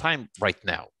in real time right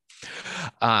now.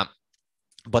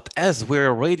 But as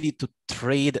we're ready to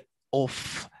trade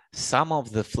off some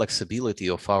of the flexibility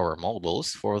of our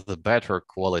models for the better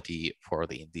quality for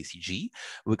the NDCG,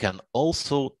 we can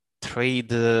also trade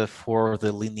for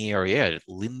the linearity.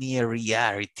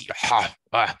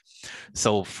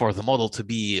 So for the model to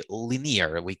be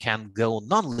linear, we can go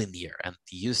non-linear and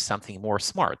use something more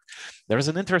smart. There's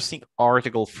an interesting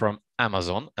article from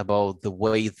Amazon about the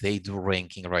way they do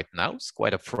ranking right now. It's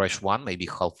quite a fresh one, maybe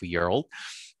half a year old.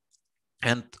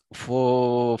 And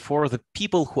for the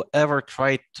people who ever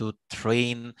tried to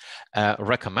train a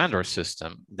recommender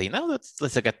system, they know that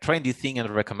it's like a trendy thing in a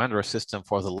recommender system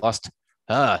for the last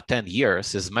 10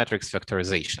 years is matrix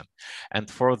factorization. And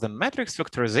for the matrix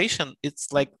factorization,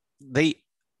 it's like they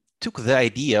took the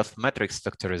idea of matrix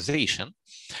factorization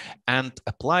and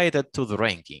applied it to the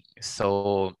ranking.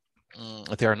 So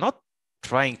they're not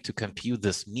trying to compute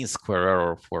this mean square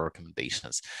error for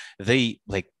recommendations. They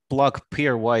like plug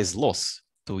pairwise loss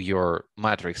to your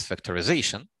matrix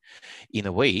factorization in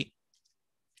a way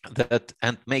that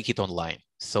and make it online.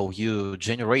 So you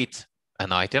generate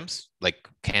an items like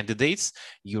candidates,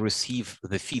 you receive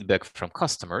the feedback from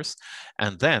customers,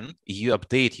 and then you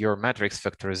update your matrix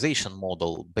factorization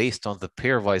model based on the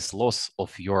pairwise loss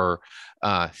of your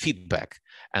feedback.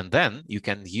 And then you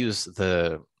can use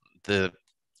the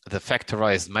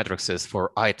factorized matrices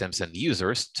for items and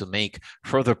users to make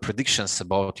further predictions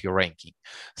about your ranking.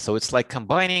 So it's like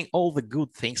combining all the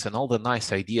good things and all the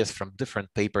nice ideas from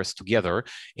different papers together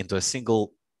into a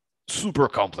single super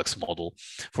complex model.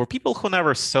 For people who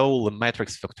never saw the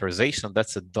matrix factorization,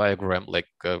 that's a diagram like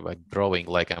drawing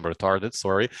like I'm retarded,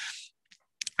 sorry.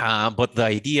 But the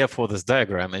idea for this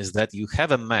diagram is that you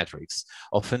have a matrix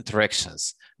of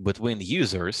interactions between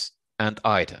users and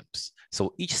items.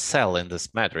 So each cell in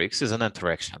this matrix is an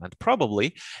interaction, and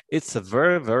probably it's a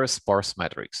very, very sparse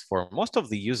matrix. For most of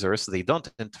the users, they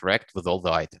don't interact with all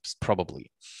the items,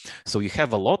 probably. So you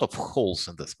have a lot of holes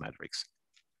in this matrix.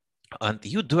 And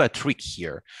you do a trick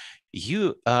here.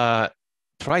 You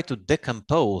try to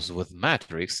decompose with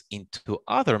matrix into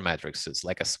other matrices,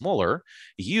 like a smaller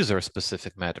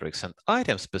user-specific matrix and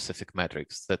item-specific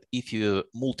matrix, that if you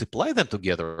multiply them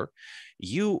together,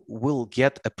 you will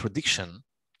get a prediction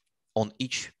on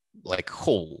each like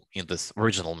hole in this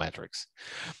original matrix.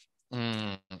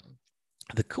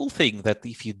 The cool thing that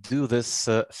if you do this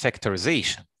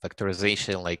factorization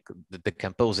like the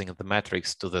decomposing of the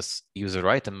matrix to this user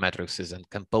item matrices and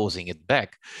composing it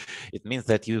back, it means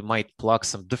that you might plug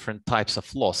some different types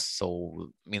of loss.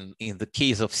 So in the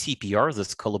case of CPR,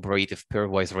 this collaborative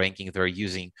pairwise ranking, they're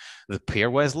using the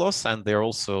pairwise loss, and they're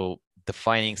also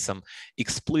defining some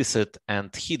explicit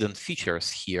and hidden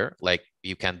features here, like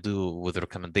you can do with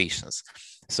recommendations.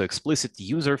 So explicit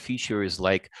user feature is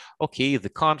like, okay, the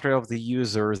country of the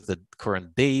user, the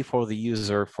current day for the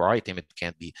user. For item, it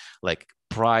can be like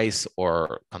price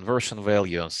or conversion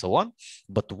value and so on.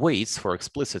 But weights for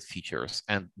explicit features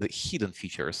and the hidden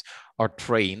features are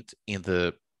trained in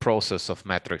the process of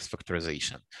matrix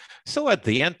factorization. So at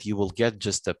the end, you will get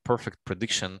just a perfect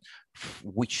prediction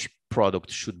which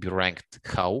product should be ranked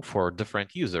how for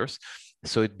different users.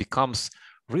 So it becomes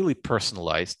really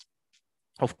personalized.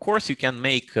 Of course, you can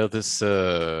make this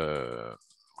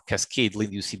Cascade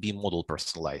LinUCB model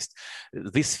personalized.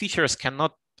 These features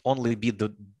cannot only be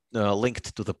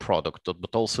linked to the product,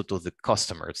 but also to the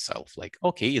customer itself. Like,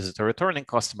 okay, is it a returning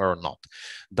customer or not?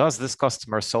 Does this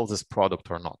customer sell this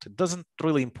product or not? It doesn't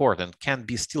really important, can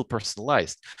be still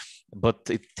personalized. but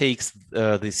it takes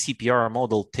the CPR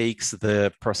model takes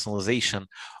the personalization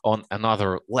on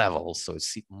another level. So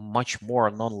it's much more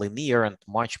nonlinear and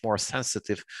much more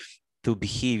sensitive to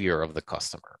behavior of the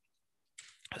customer.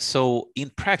 So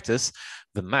in practice,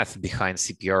 the math behind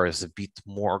CPR is a bit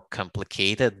more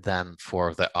complicated than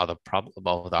for the other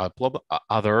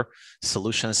other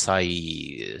solutions I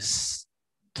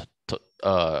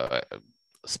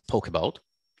spoke about.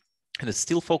 And it's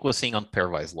still focusing on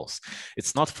pairwise loss.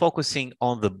 It's not focusing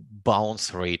on the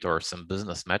bounce rate or some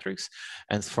business metrics.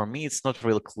 And for me, it's not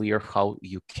really clear how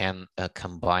you can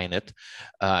combine it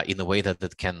in a way that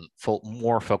it can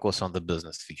more focus on the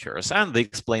business features and the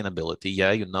explainability.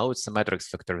 Yeah, you know, it's a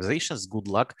metrics factorizations. Good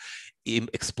luck in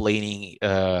explaining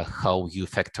how you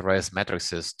factorize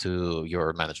matrices to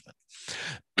your management.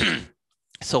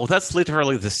 So that's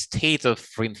literally the state of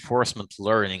reinforcement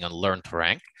learning and learn to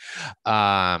rank.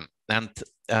 The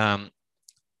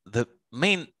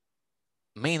main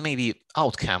maybe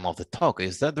outcome of the talk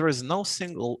is that there is no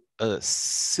single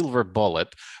silver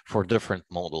bullet for different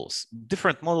models.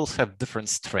 Different models have different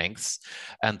strengths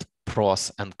and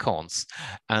pros and cons.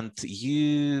 And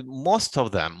most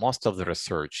of the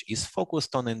research is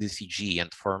focused on NDCG.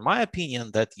 And for my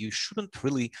opinion, that you shouldn't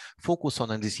really focus on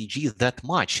NDCG that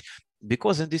much,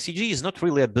 because NDCG is not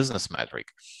really a business metric.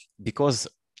 Because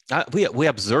we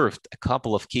observed a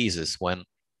couple of cases when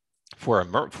for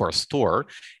a store,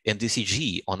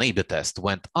 NDCG on A/B test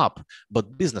went up,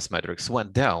 but business metrics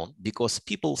went down because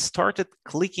people started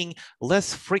clicking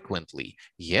less frequently.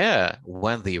 Yeah,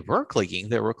 when they were clicking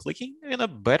in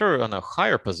on a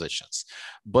higher positions,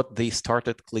 but they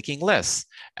started clicking less.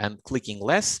 And clicking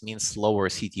less means lower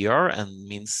CTR and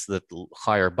means that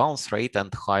higher bounce rate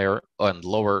and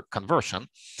lower conversion,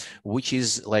 which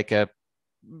is like a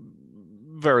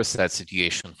very sad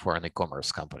situation for an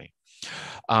e-commerce company.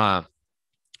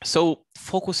 So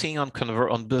focusing on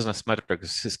business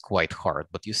metrics is quite hard,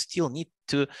 but you still need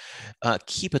to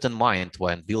keep it in mind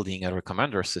when building a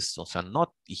recommender systems and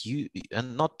not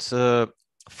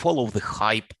follow the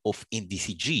hype of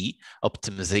NDCG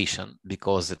optimization,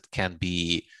 because it can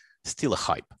be still a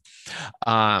hype.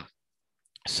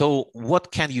 So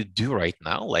what can you do right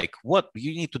now? Like, what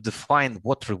you need to define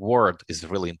what reward is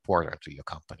really important to your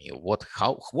company. What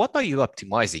are you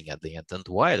optimizing at the end, and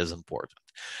why it is important?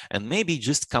 And maybe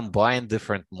just combine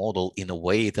different model in a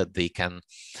way that they can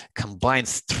combine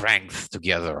strength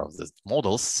together of the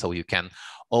models, so you can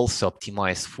also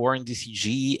optimize for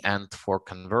NDCG and for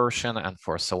conversion and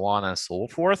for so on and so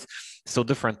forth. So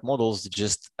different models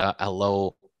just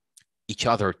allow each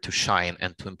other to shine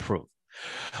and to improve.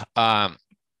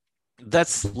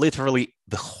 That's literally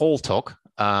the whole talk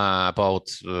about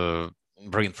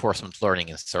reinforcement learning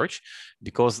in search,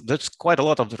 because there's quite a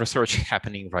lot of research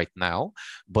happening right now,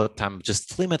 but I'm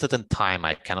just limited in time.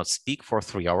 I cannot speak for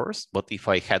 3 hours, but if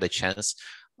I had a chance,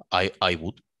 I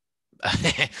would.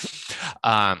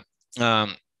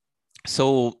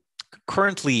 So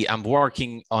currently I'm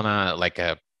working on a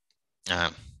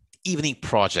evening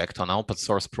project, on open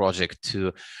source project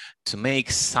to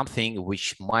make something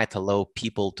which might allow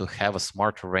people to have a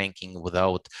smarter ranking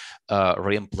without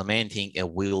re-implementing a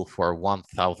wheel for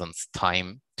 1000th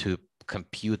time to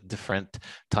compute different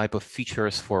type of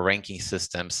features for ranking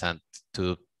systems and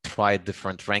to try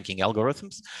different ranking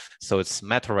algorithms. So it's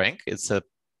MetaRank. It's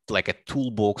like a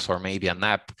toolbox or maybe an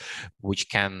app which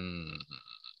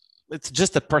it's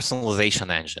just a personalization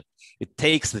engine. It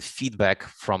takes the feedback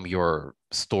from your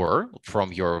store,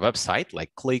 from your website,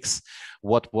 like clicks,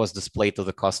 what was displayed to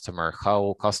the customer,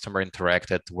 how customer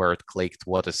interacted, where it clicked,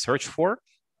 what it searched for.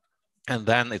 And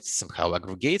then it somehow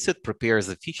aggregates it, prepares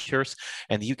the features,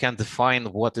 and you can define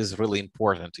what is really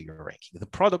important to your ranking. The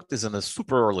product is in a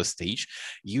super early stage.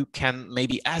 You can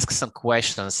maybe ask some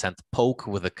questions and poke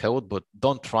with the code, but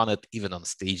don't run it even on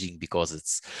staging, because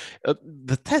it's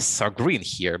the tests are green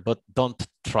here, but don't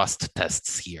trust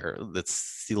tests here. That's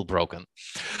still broken.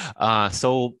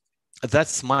 So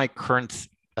that's my current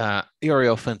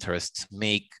area of interest,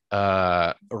 make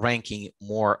ranking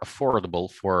more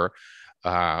affordable for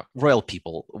real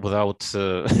people without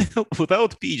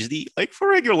without PhD, like for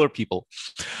regular people.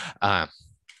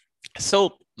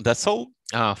 So that's all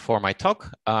for my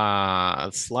talk.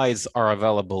 Slides are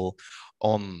available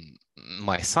on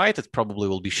my site. It probably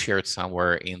will be shared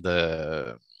somewhere in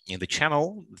the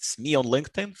channel. It's me on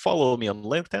LinkedIn. Follow me on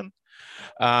LinkedIn.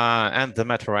 And the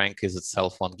MetaRank is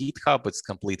itself on GitHub. It's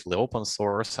completely open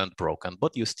source and broken,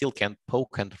 but you still can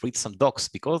poke and read some docs,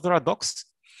 because there are docs.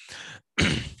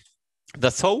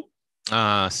 That's all.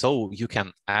 So you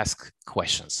can ask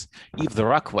questions if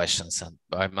there are questions, and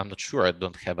I'm not sure. I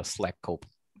don't have a Slack open.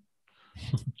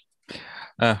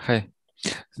 Hi.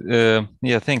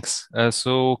 Yeah, thanks.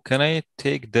 So can I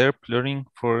take derp learning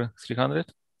for 300?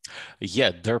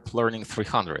 Yeah, derp learning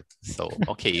 300. So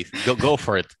okay, go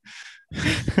for it.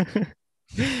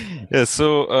 Yeah,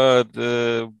 so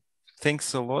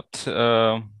thanks a lot.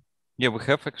 Yeah, we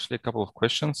have actually a couple of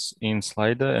questions in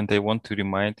Slido, and I want to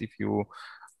remind if you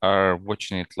are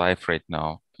watching it live right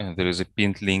now, there is a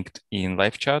pinned link in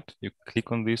live chat. You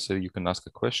click on this so you can ask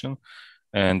a question,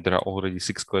 and there are already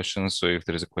 6 questions. So if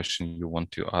there is a question you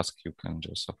want to ask, you can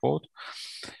just upvote.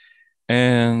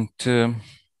 And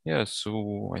yeah,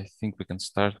 so I think we can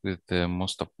start with the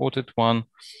most upvoted one.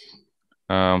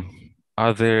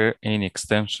 Are there any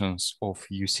extensions of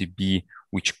UCB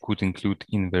which could include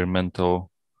environmental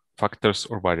factors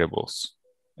or variables?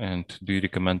 And do you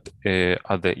recommend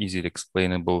other easily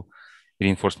explainable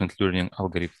reinforcement learning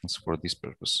algorithms for this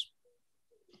purpose?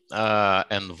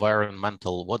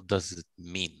 Environmental, what does it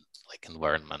mean? Like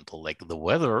environmental, like the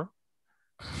weather?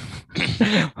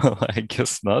 Well, I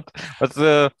guess not.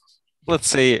 But let's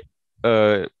say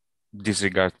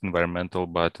disregard environmental,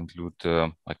 but include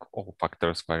like all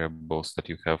factors, variables that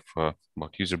you have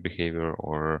about user behavior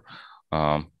or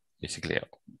basically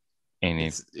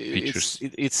any features.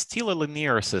 It's still a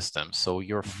linear system, so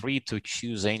you're free to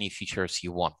choose any features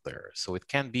you want there. So it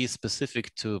can be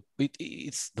specific to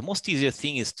it's the most easier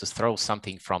thing is to throw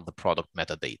something from the product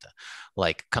metadata,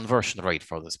 like conversion rate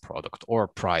for this product or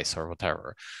price or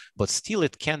whatever. But still,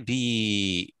 it can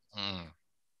be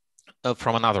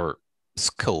from another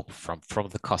scope from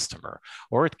the customer,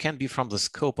 or it can be from the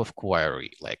scope of query,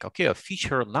 like, okay, a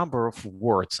feature number of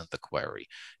words in the query.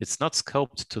 It's not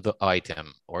scoped to the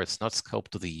item, or it's not scoped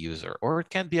to the user, or it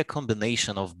can be a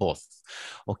combination of both.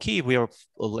 Okay, we are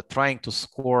trying to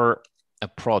score a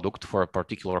product for a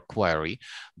particular query,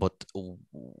 but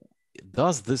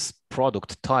does this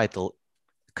product title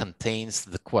contains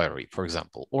the query, for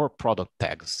example, or product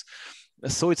tags?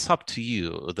 So it's up to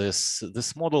you.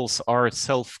 These models are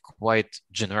itself quite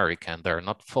generic, and they're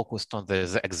not focused on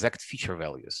the exact feature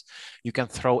values. You can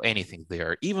throw anything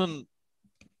there, even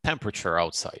temperature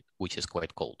outside, which is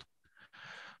quite cold.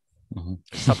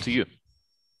 It's up to you.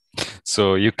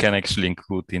 So you can actually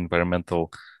include the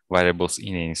environmental variables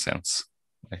in any sense,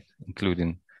 right?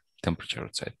 Including temperature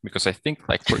outside, because I think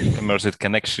like for e-commerce it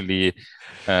can actually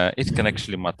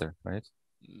matter, right?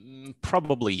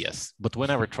 Probably yes, but we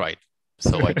never tried.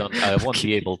 So I won't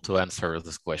be able to answer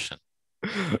this question.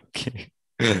 Okay.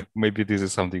 Maybe this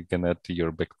is something you can add to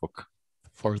your backbook.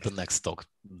 For the next talk,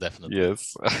 definitely.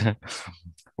 Yes.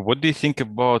 What do you think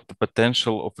about the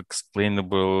potential of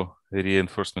explainable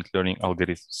reinforcement learning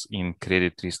algorithms in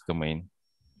credit risk domain?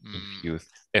 If you've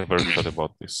ever thought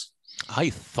about this. I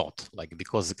thought, like,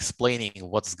 because explaining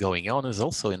what's going on is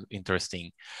also an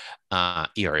interesting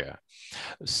area.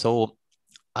 So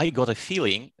I got a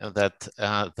feeling that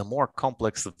the more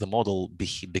complex the model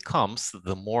becomes,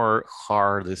 the more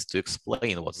hard it is to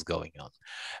explain what's going on.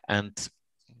 And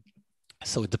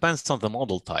so it depends on the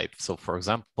model type. So for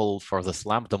example, for the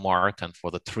Lambda Mart and for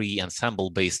the tree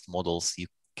ensemble-based models, you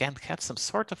can have some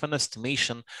sort of an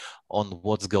estimation on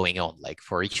what's going on. Like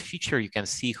for each feature, you can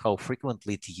see how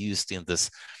frequently it's used in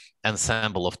this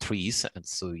ensemble of trees. And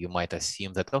so you might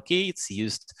assume that, okay, it's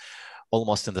used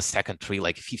almost in the second tree,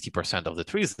 like 50% of the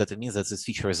trees, that it means that this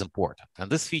feature is important. And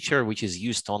this feature, which is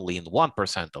used only in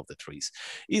 1% of the trees,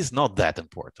 is not that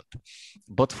important.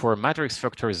 But for matrix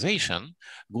factorization,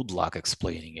 good luck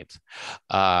explaining it.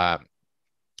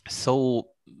 So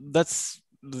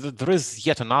there is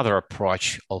yet another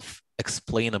approach of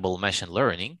explainable machine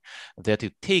learning, that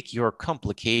you take your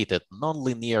complicated,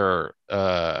 nonlinear,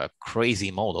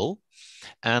 crazy model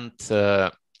and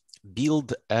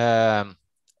build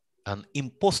an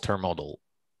imposter model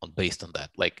based on that.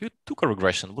 Like you took a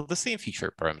regression with the same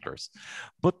feature parameters,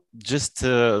 but just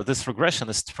this regression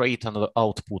is straight on the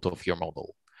output of your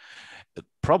model.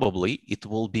 Probably it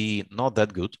will be not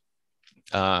that good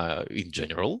in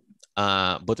general,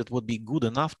 but it would be good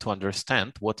enough to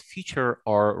understand what features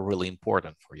are really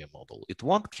important for your model. It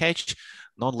won't catch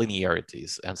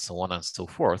non-linearities and so on and so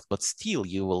forth, but still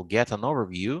you will get an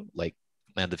overview, like,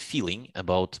 and a feeling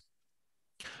about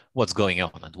what's going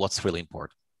on and what's really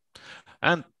important.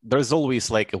 And there's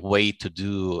always like a way to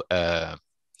do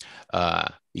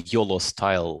YOLO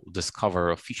style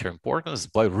discover of feature importance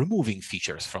by removing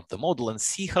features from the model and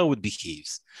see how it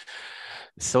behaves.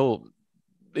 So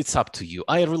it's up to you.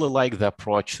 I really like the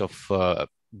approach of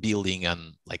building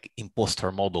an like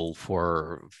imposter model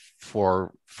for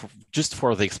just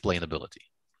for the explainability.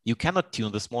 You cannot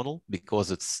tune this model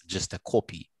because it's just a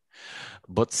copy,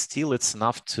 but still it's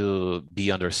enough to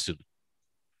be understood.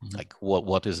 like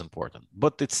what is important.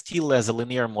 But it's still, as a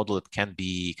linear model, it can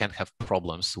have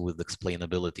problems with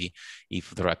explainability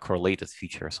if there are correlated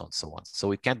features and so on.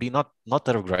 So it can be not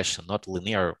a regression, not a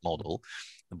linear model,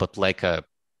 but like a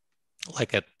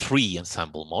tree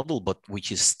ensemble model, but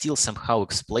which is still somehow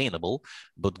explainable,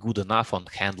 but good enough on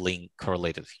handling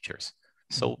correlated features.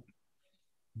 So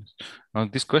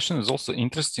this question is also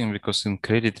interesting because in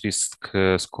credit risk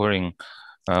scoring,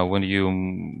 when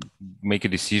you make a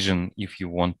decision if you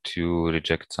want to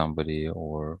reject somebody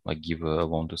or like give a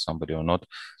loan to somebody or not,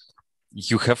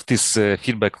 you have this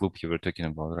feedback loop you were talking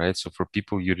about, right? So for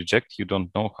people you reject, you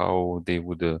don't know how they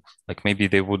would, like maybe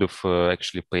they would have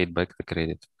actually paid back the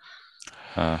credit.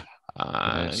 So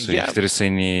if there is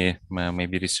any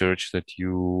maybe research that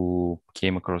you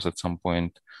came across at some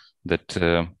point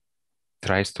that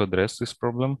tries to address this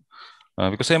problem,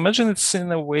 because I imagine it's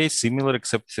in a way similar,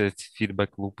 except that feedback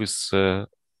loop is a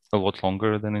lot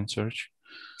longer than in search.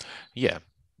 Yeah,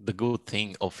 the good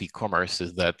thing of e-commerce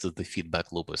is that the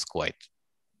feedback loop is quite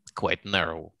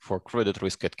narrow. For credit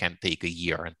risk, it can take a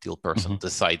year until person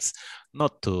decides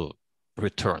not to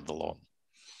return the loan.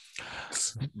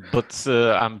 But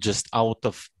I'm just out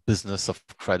of business of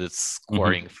credit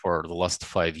scoring for the last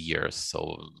 5 years,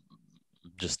 so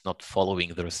just not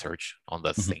following the research on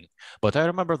that thing. But I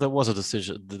remember there was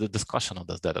the discussion on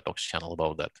this DataTalks channel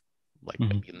about that, like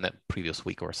in the previous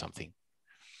week or something.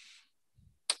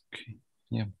 Okay.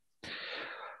 Yeah.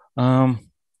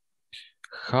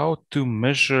 How to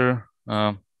measure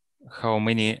how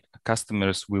many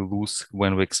customers we lose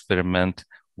when we experiment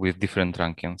with different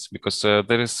rankings? Because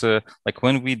there is like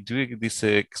when we do this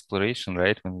exploration,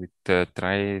 right? When we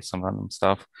try some random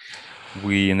stuff,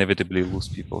 we inevitably lose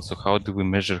people. So how do we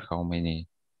measure how many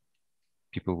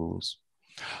people we lose?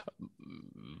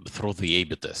 Through the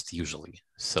A/B test usually.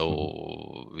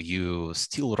 So you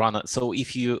still run it. So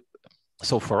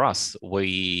for us,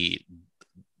 we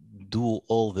do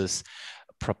all this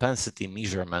propensity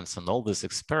measurements and all these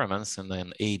experiments in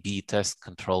an A/B test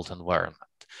controlled environment.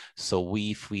 So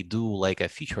if we do like a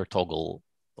feature toggle,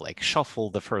 like shuffle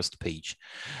the first page,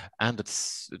 and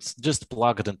it's just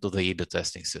plugged into the A/B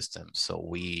testing system. So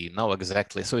we know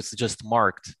exactly, so it's just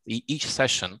marked, each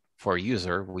session for a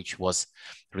user which was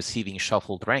receiving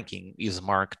shuffled ranking is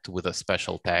marked with a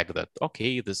special tag that,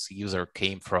 okay, this user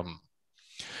came to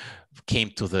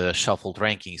the shuffled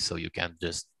ranking, so you can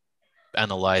just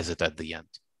analyze it at the end.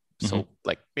 So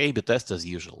like A/B test as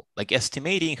usual. Like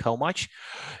estimating how much,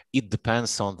 it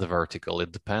depends on the vertical.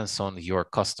 It depends on your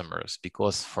customers,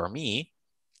 because for me,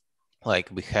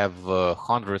 like we have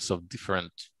hundreds of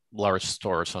different large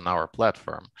stores on our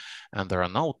platform, and there are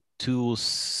now 2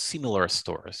 similar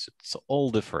stores. It's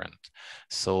all different.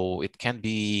 So it can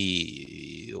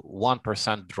be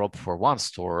 1% drop for one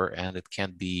store, and it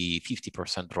can be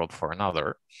 50% drop for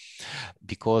another,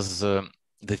 because the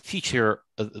feature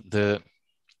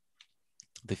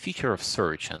of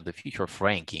search and the feature of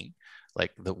ranking,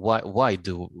 like the why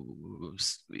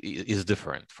is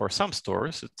different. For some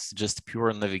stores, it's just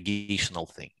pure navigational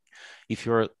thing. If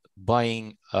you're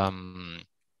buying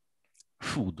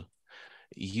food,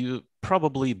 you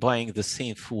probably buying the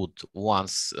same food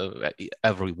once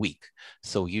every week.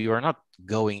 So you are not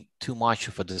going too much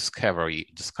of a discovery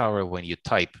when you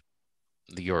type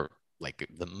your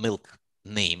the milk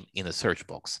name in a search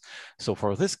box. So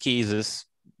for these cases,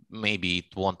 maybe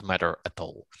it won't matter at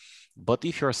all. But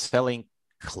if you're selling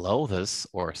clothes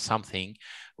or something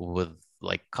with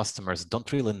like customers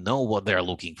don't really know what they're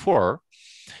looking for,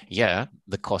 yeah,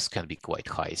 the cost can be quite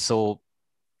high. So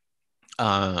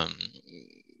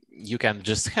you can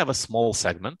just have a small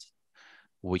segment,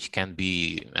 which can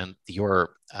be, and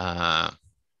your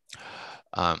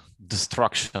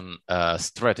destruction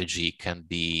strategy can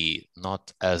be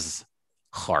not as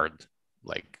hard.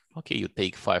 Like, okay, you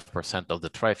take 5% of the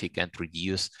traffic and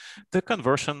reduce the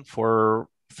conversion for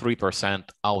 3%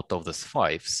 out of this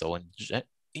 5. So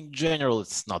in general,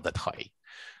 it's not that high.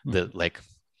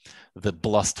 The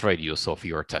blast radius of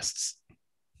your tests.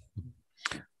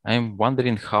 I'm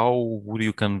wondering how would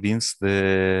you convince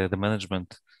the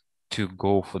management to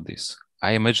go for this?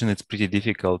 I imagine it's pretty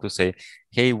difficult to say,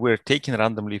 hey, we're taking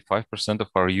randomly 5% of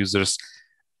our users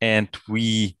and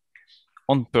we,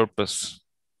 on purpose,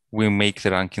 we make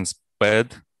the rankings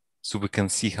bad so we can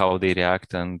see how they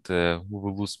react, and we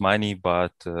will lose money,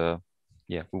 but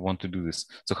yeah, we want to do this.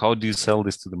 So how do you sell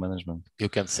this to the management? You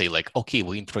can say like, okay,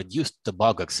 we introduced the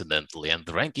bug accidentally and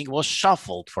the ranking was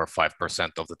shuffled for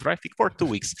 5% of the traffic for 2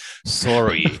 weeks.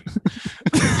 Sorry.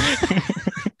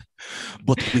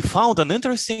 But we found an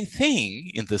interesting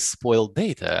thing in the spoiled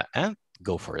data, and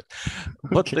go for it.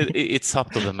 But it's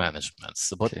up to the management.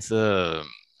 But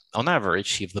on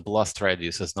average, if the blast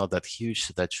radius is not that huge,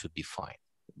 that should be fine.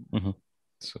 Mm-hmm.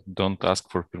 So don't ask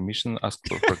for permission, ask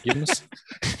for forgiveness.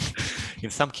 In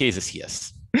some cases,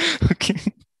 yes. Okay.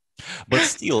 But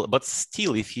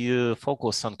still, if you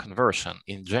focus on conversion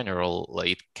in general,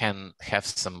 it can have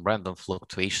some random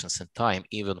fluctuations in time,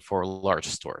 even for large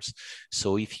stores.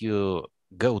 So if you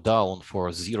go down for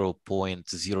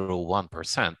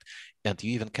 0.01%, and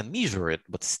you even can measure it,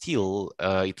 but still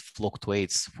it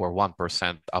fluctuates for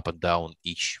 1% up and down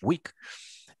each week,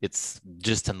 it's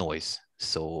just a noise.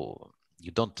 So you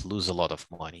don't lose a lot of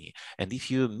money. And if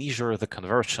you measure the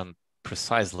conversion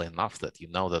precisely enough that you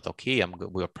know that, okay,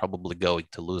 we're probably going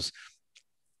to lose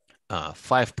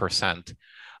 5%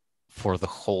 for the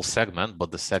whole segment, but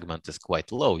the segment is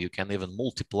quite low. You can even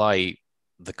multiply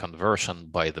the conversion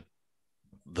by the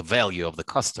value of the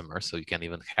customer. So you can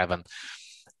even have an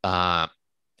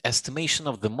estimation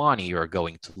of the money you're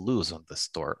going to lose on the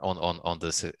store on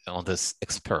this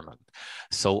experiment.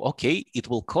 So okay, it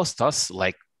will cost us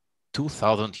like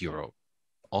 2,000 euro.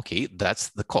 Okay, that's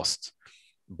the cost.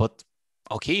 But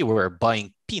okay, we're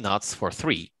buying peanuts for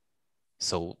 3.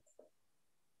 So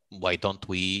why don't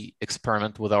we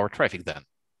experiment with our traffic then?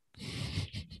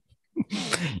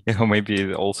 Yeah,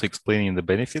 maybe also explaining the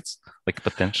benefits, like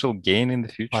potential gain in the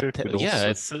future. Yeah,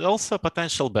 it's also a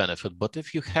potential benefit. But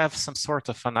if you have some sort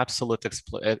of an absolute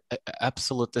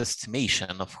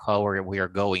estimation of how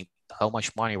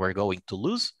much money we're going to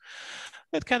lose,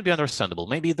 it can be understandable.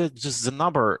 Maybe just the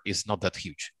number is not that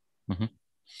huge. Mm-hmm.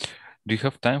 Do you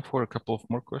have time for a couple of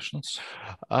more questions?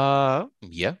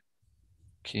 Yeah.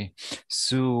 Okay,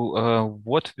 so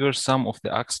what were some of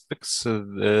the aspects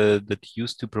that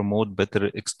used to promote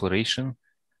better exploration,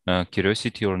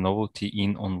 curiosity, or novelty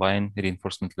in online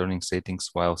reinforcement learning settings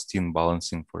while still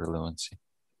balancing for relevancy?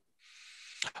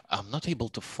 I'm not able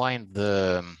to find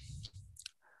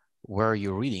where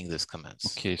you're reading these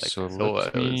comments. Okay, so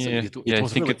let me.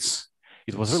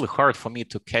 It was really hard for me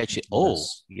to catch it. Oh,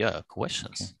 yes. Yeah,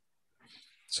 questions. Okay.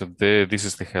 So this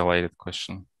is the highlighted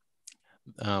question.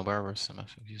 Where were some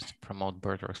used to promote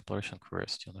better exploration,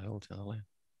 curiosity, and novelty on the land?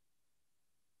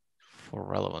 For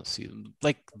relevancy,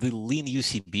 like the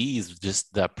LinUCB is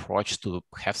just the approach to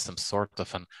have some sort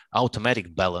of an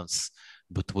automatic balance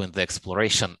between the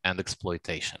exploration and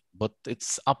exploitation. But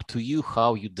it's up to you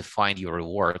how you define your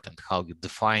reward and how you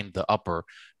define the upper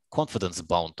confidence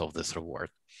bound of this reward.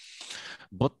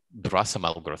 But there are some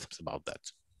algorithms about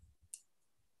that.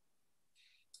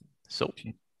 So,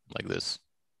 like this.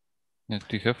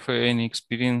 Do you have any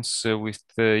experience with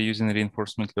using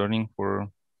reinforcement learning for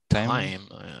time? I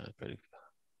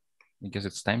guess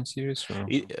it's time series, or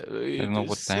I don't know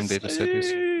what time data set is.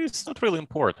 It's not really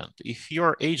important. If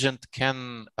your agent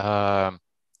can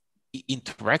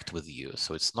interact with you,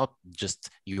 so it's not just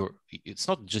your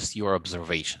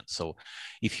observation. So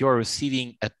if you're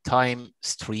receiving a time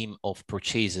stream of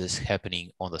purchases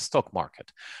happening on the stock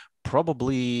market,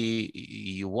 probably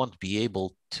you won't be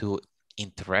able to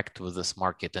interact with this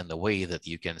market in a way that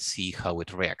you can see how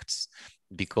it reacts,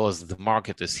 because the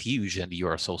market is huge and you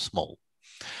are so small.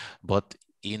 But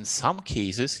in some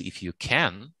cases, if you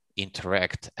can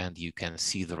interact and you can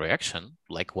see the reaction,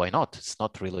 like, why not? It's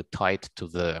not really tied to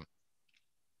the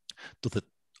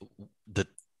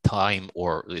time,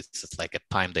 or it's like a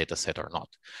time data set or not.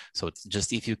 So it's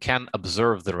just if you can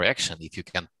observe the reaction, if you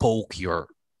can poke your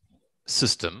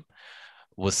system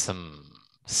with some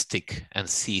stick and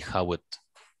see how it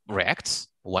reacts,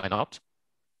 why not?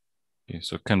 Okay,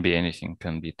 so it can be anything,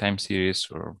 can be time series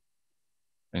or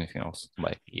anything else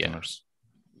by beginners.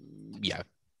 Yeah.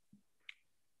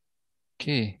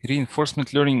 Okay,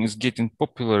 reinforcement learning is getting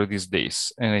popular these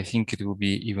days, and I think it will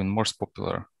be even more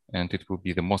popular, and it will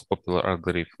be the most popular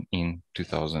algorithm in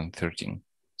 2013.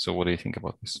 So what do you think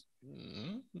about this?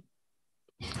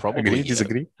 Probably. Agree,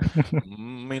 disagree?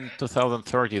 In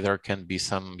 2030, there can be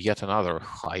yet another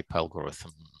hype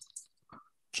algorithm.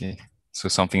 Okay, so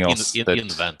something else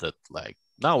invented. Like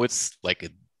now, it's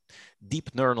like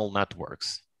deep neural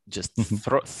networks. Just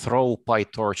throw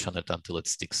PyTorch on it until it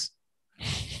sticks.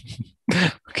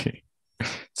 Okay,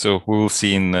 so we will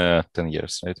see in 10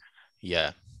 years, right?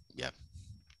 Yeah.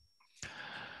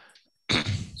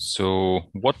 So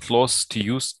what loss to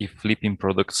use if flipping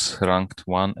products ranked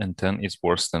 1 and 10 is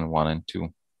worse than 1 and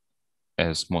 2?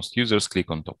 As most users click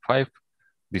on top 5,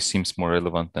 this seems more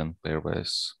relevant than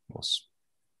pairwise loss.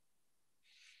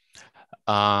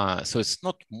 So it's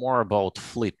not more about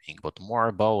flipping, but more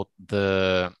about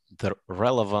the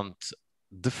relevant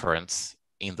difference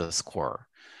in the score.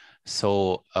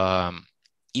 So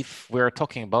if we're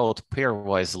talking about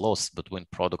pairwise loss between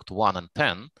product 1 and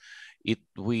 10,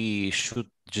 we should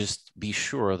just be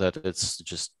sure that it's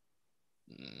just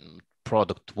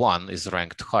product 1 is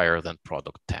ranked higher than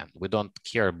product 10. We don't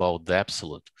care about the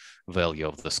absolute value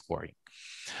of the scoring.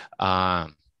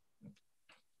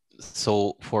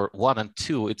 So for 1 and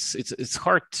 2, it's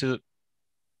hard to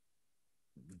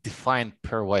define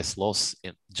pairwise loss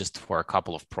just for a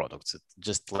couple of products. It's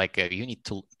just like you need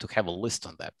to have a list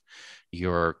on that.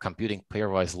 You're computing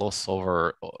pairwise loss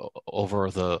over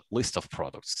the list of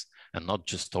products and not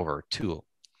just over 2.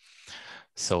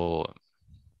 So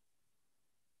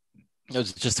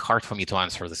it's just hard for me to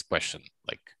answer this question.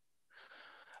 Like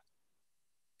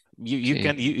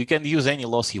you can use any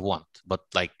loss you want, but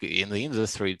like in the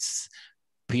industry, it's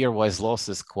pairwise loss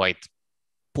is quite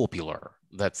popular.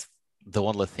 That's the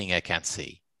only thing I can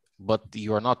say. But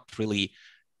you are not really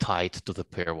tied to the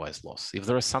pairwise loss. If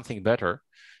there is something better,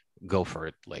 go for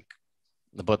it. Like,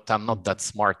 but I'm not that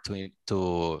smart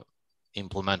to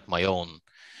implement my own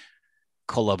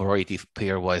collaborative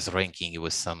pairwise ranking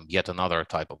with some yet another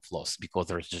type of loss, because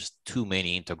there's just too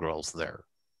many integrals there.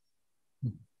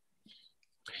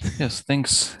 Yes,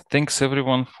 thanks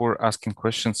everyone for asking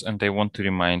questions. And I want to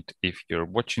remind, if you're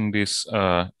watching this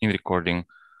in recording,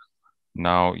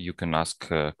 now you can ask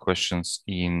questions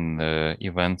in the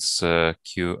events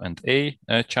Q&A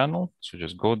channel. So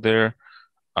just go there,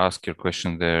 ask your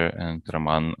question there, and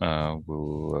Roman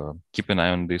will keep an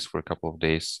eye on this for a couple of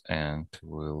days and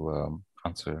will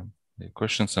answer the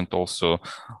questions. And also,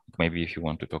 maybe if you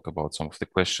want to talk about some of the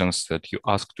questions that you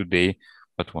asked today,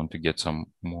 but want to get some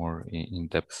more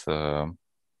in-depth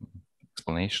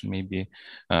explanation, maybe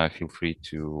feel free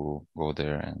to go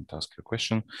there and ask your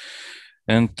question.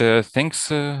 And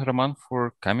thanks, Roman,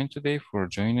 for coming today, for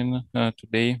joining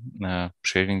today,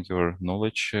 sharing your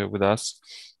knowledge with us.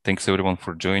 Thanks, everyone,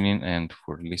 for joining and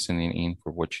for listening in,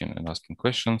 for watching and asking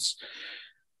questions.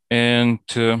 And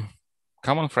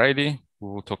come on Friday, we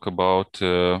will talk about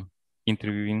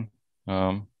interviewing.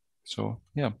 So,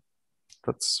 yeah,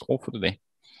 that's all for today.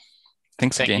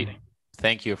 Thanks again.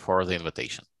 Thank you for the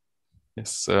invitation.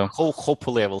 Yes.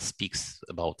 Hopefully I will speak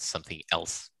about something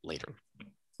else later.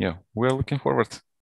 Yeah, we're looking forward.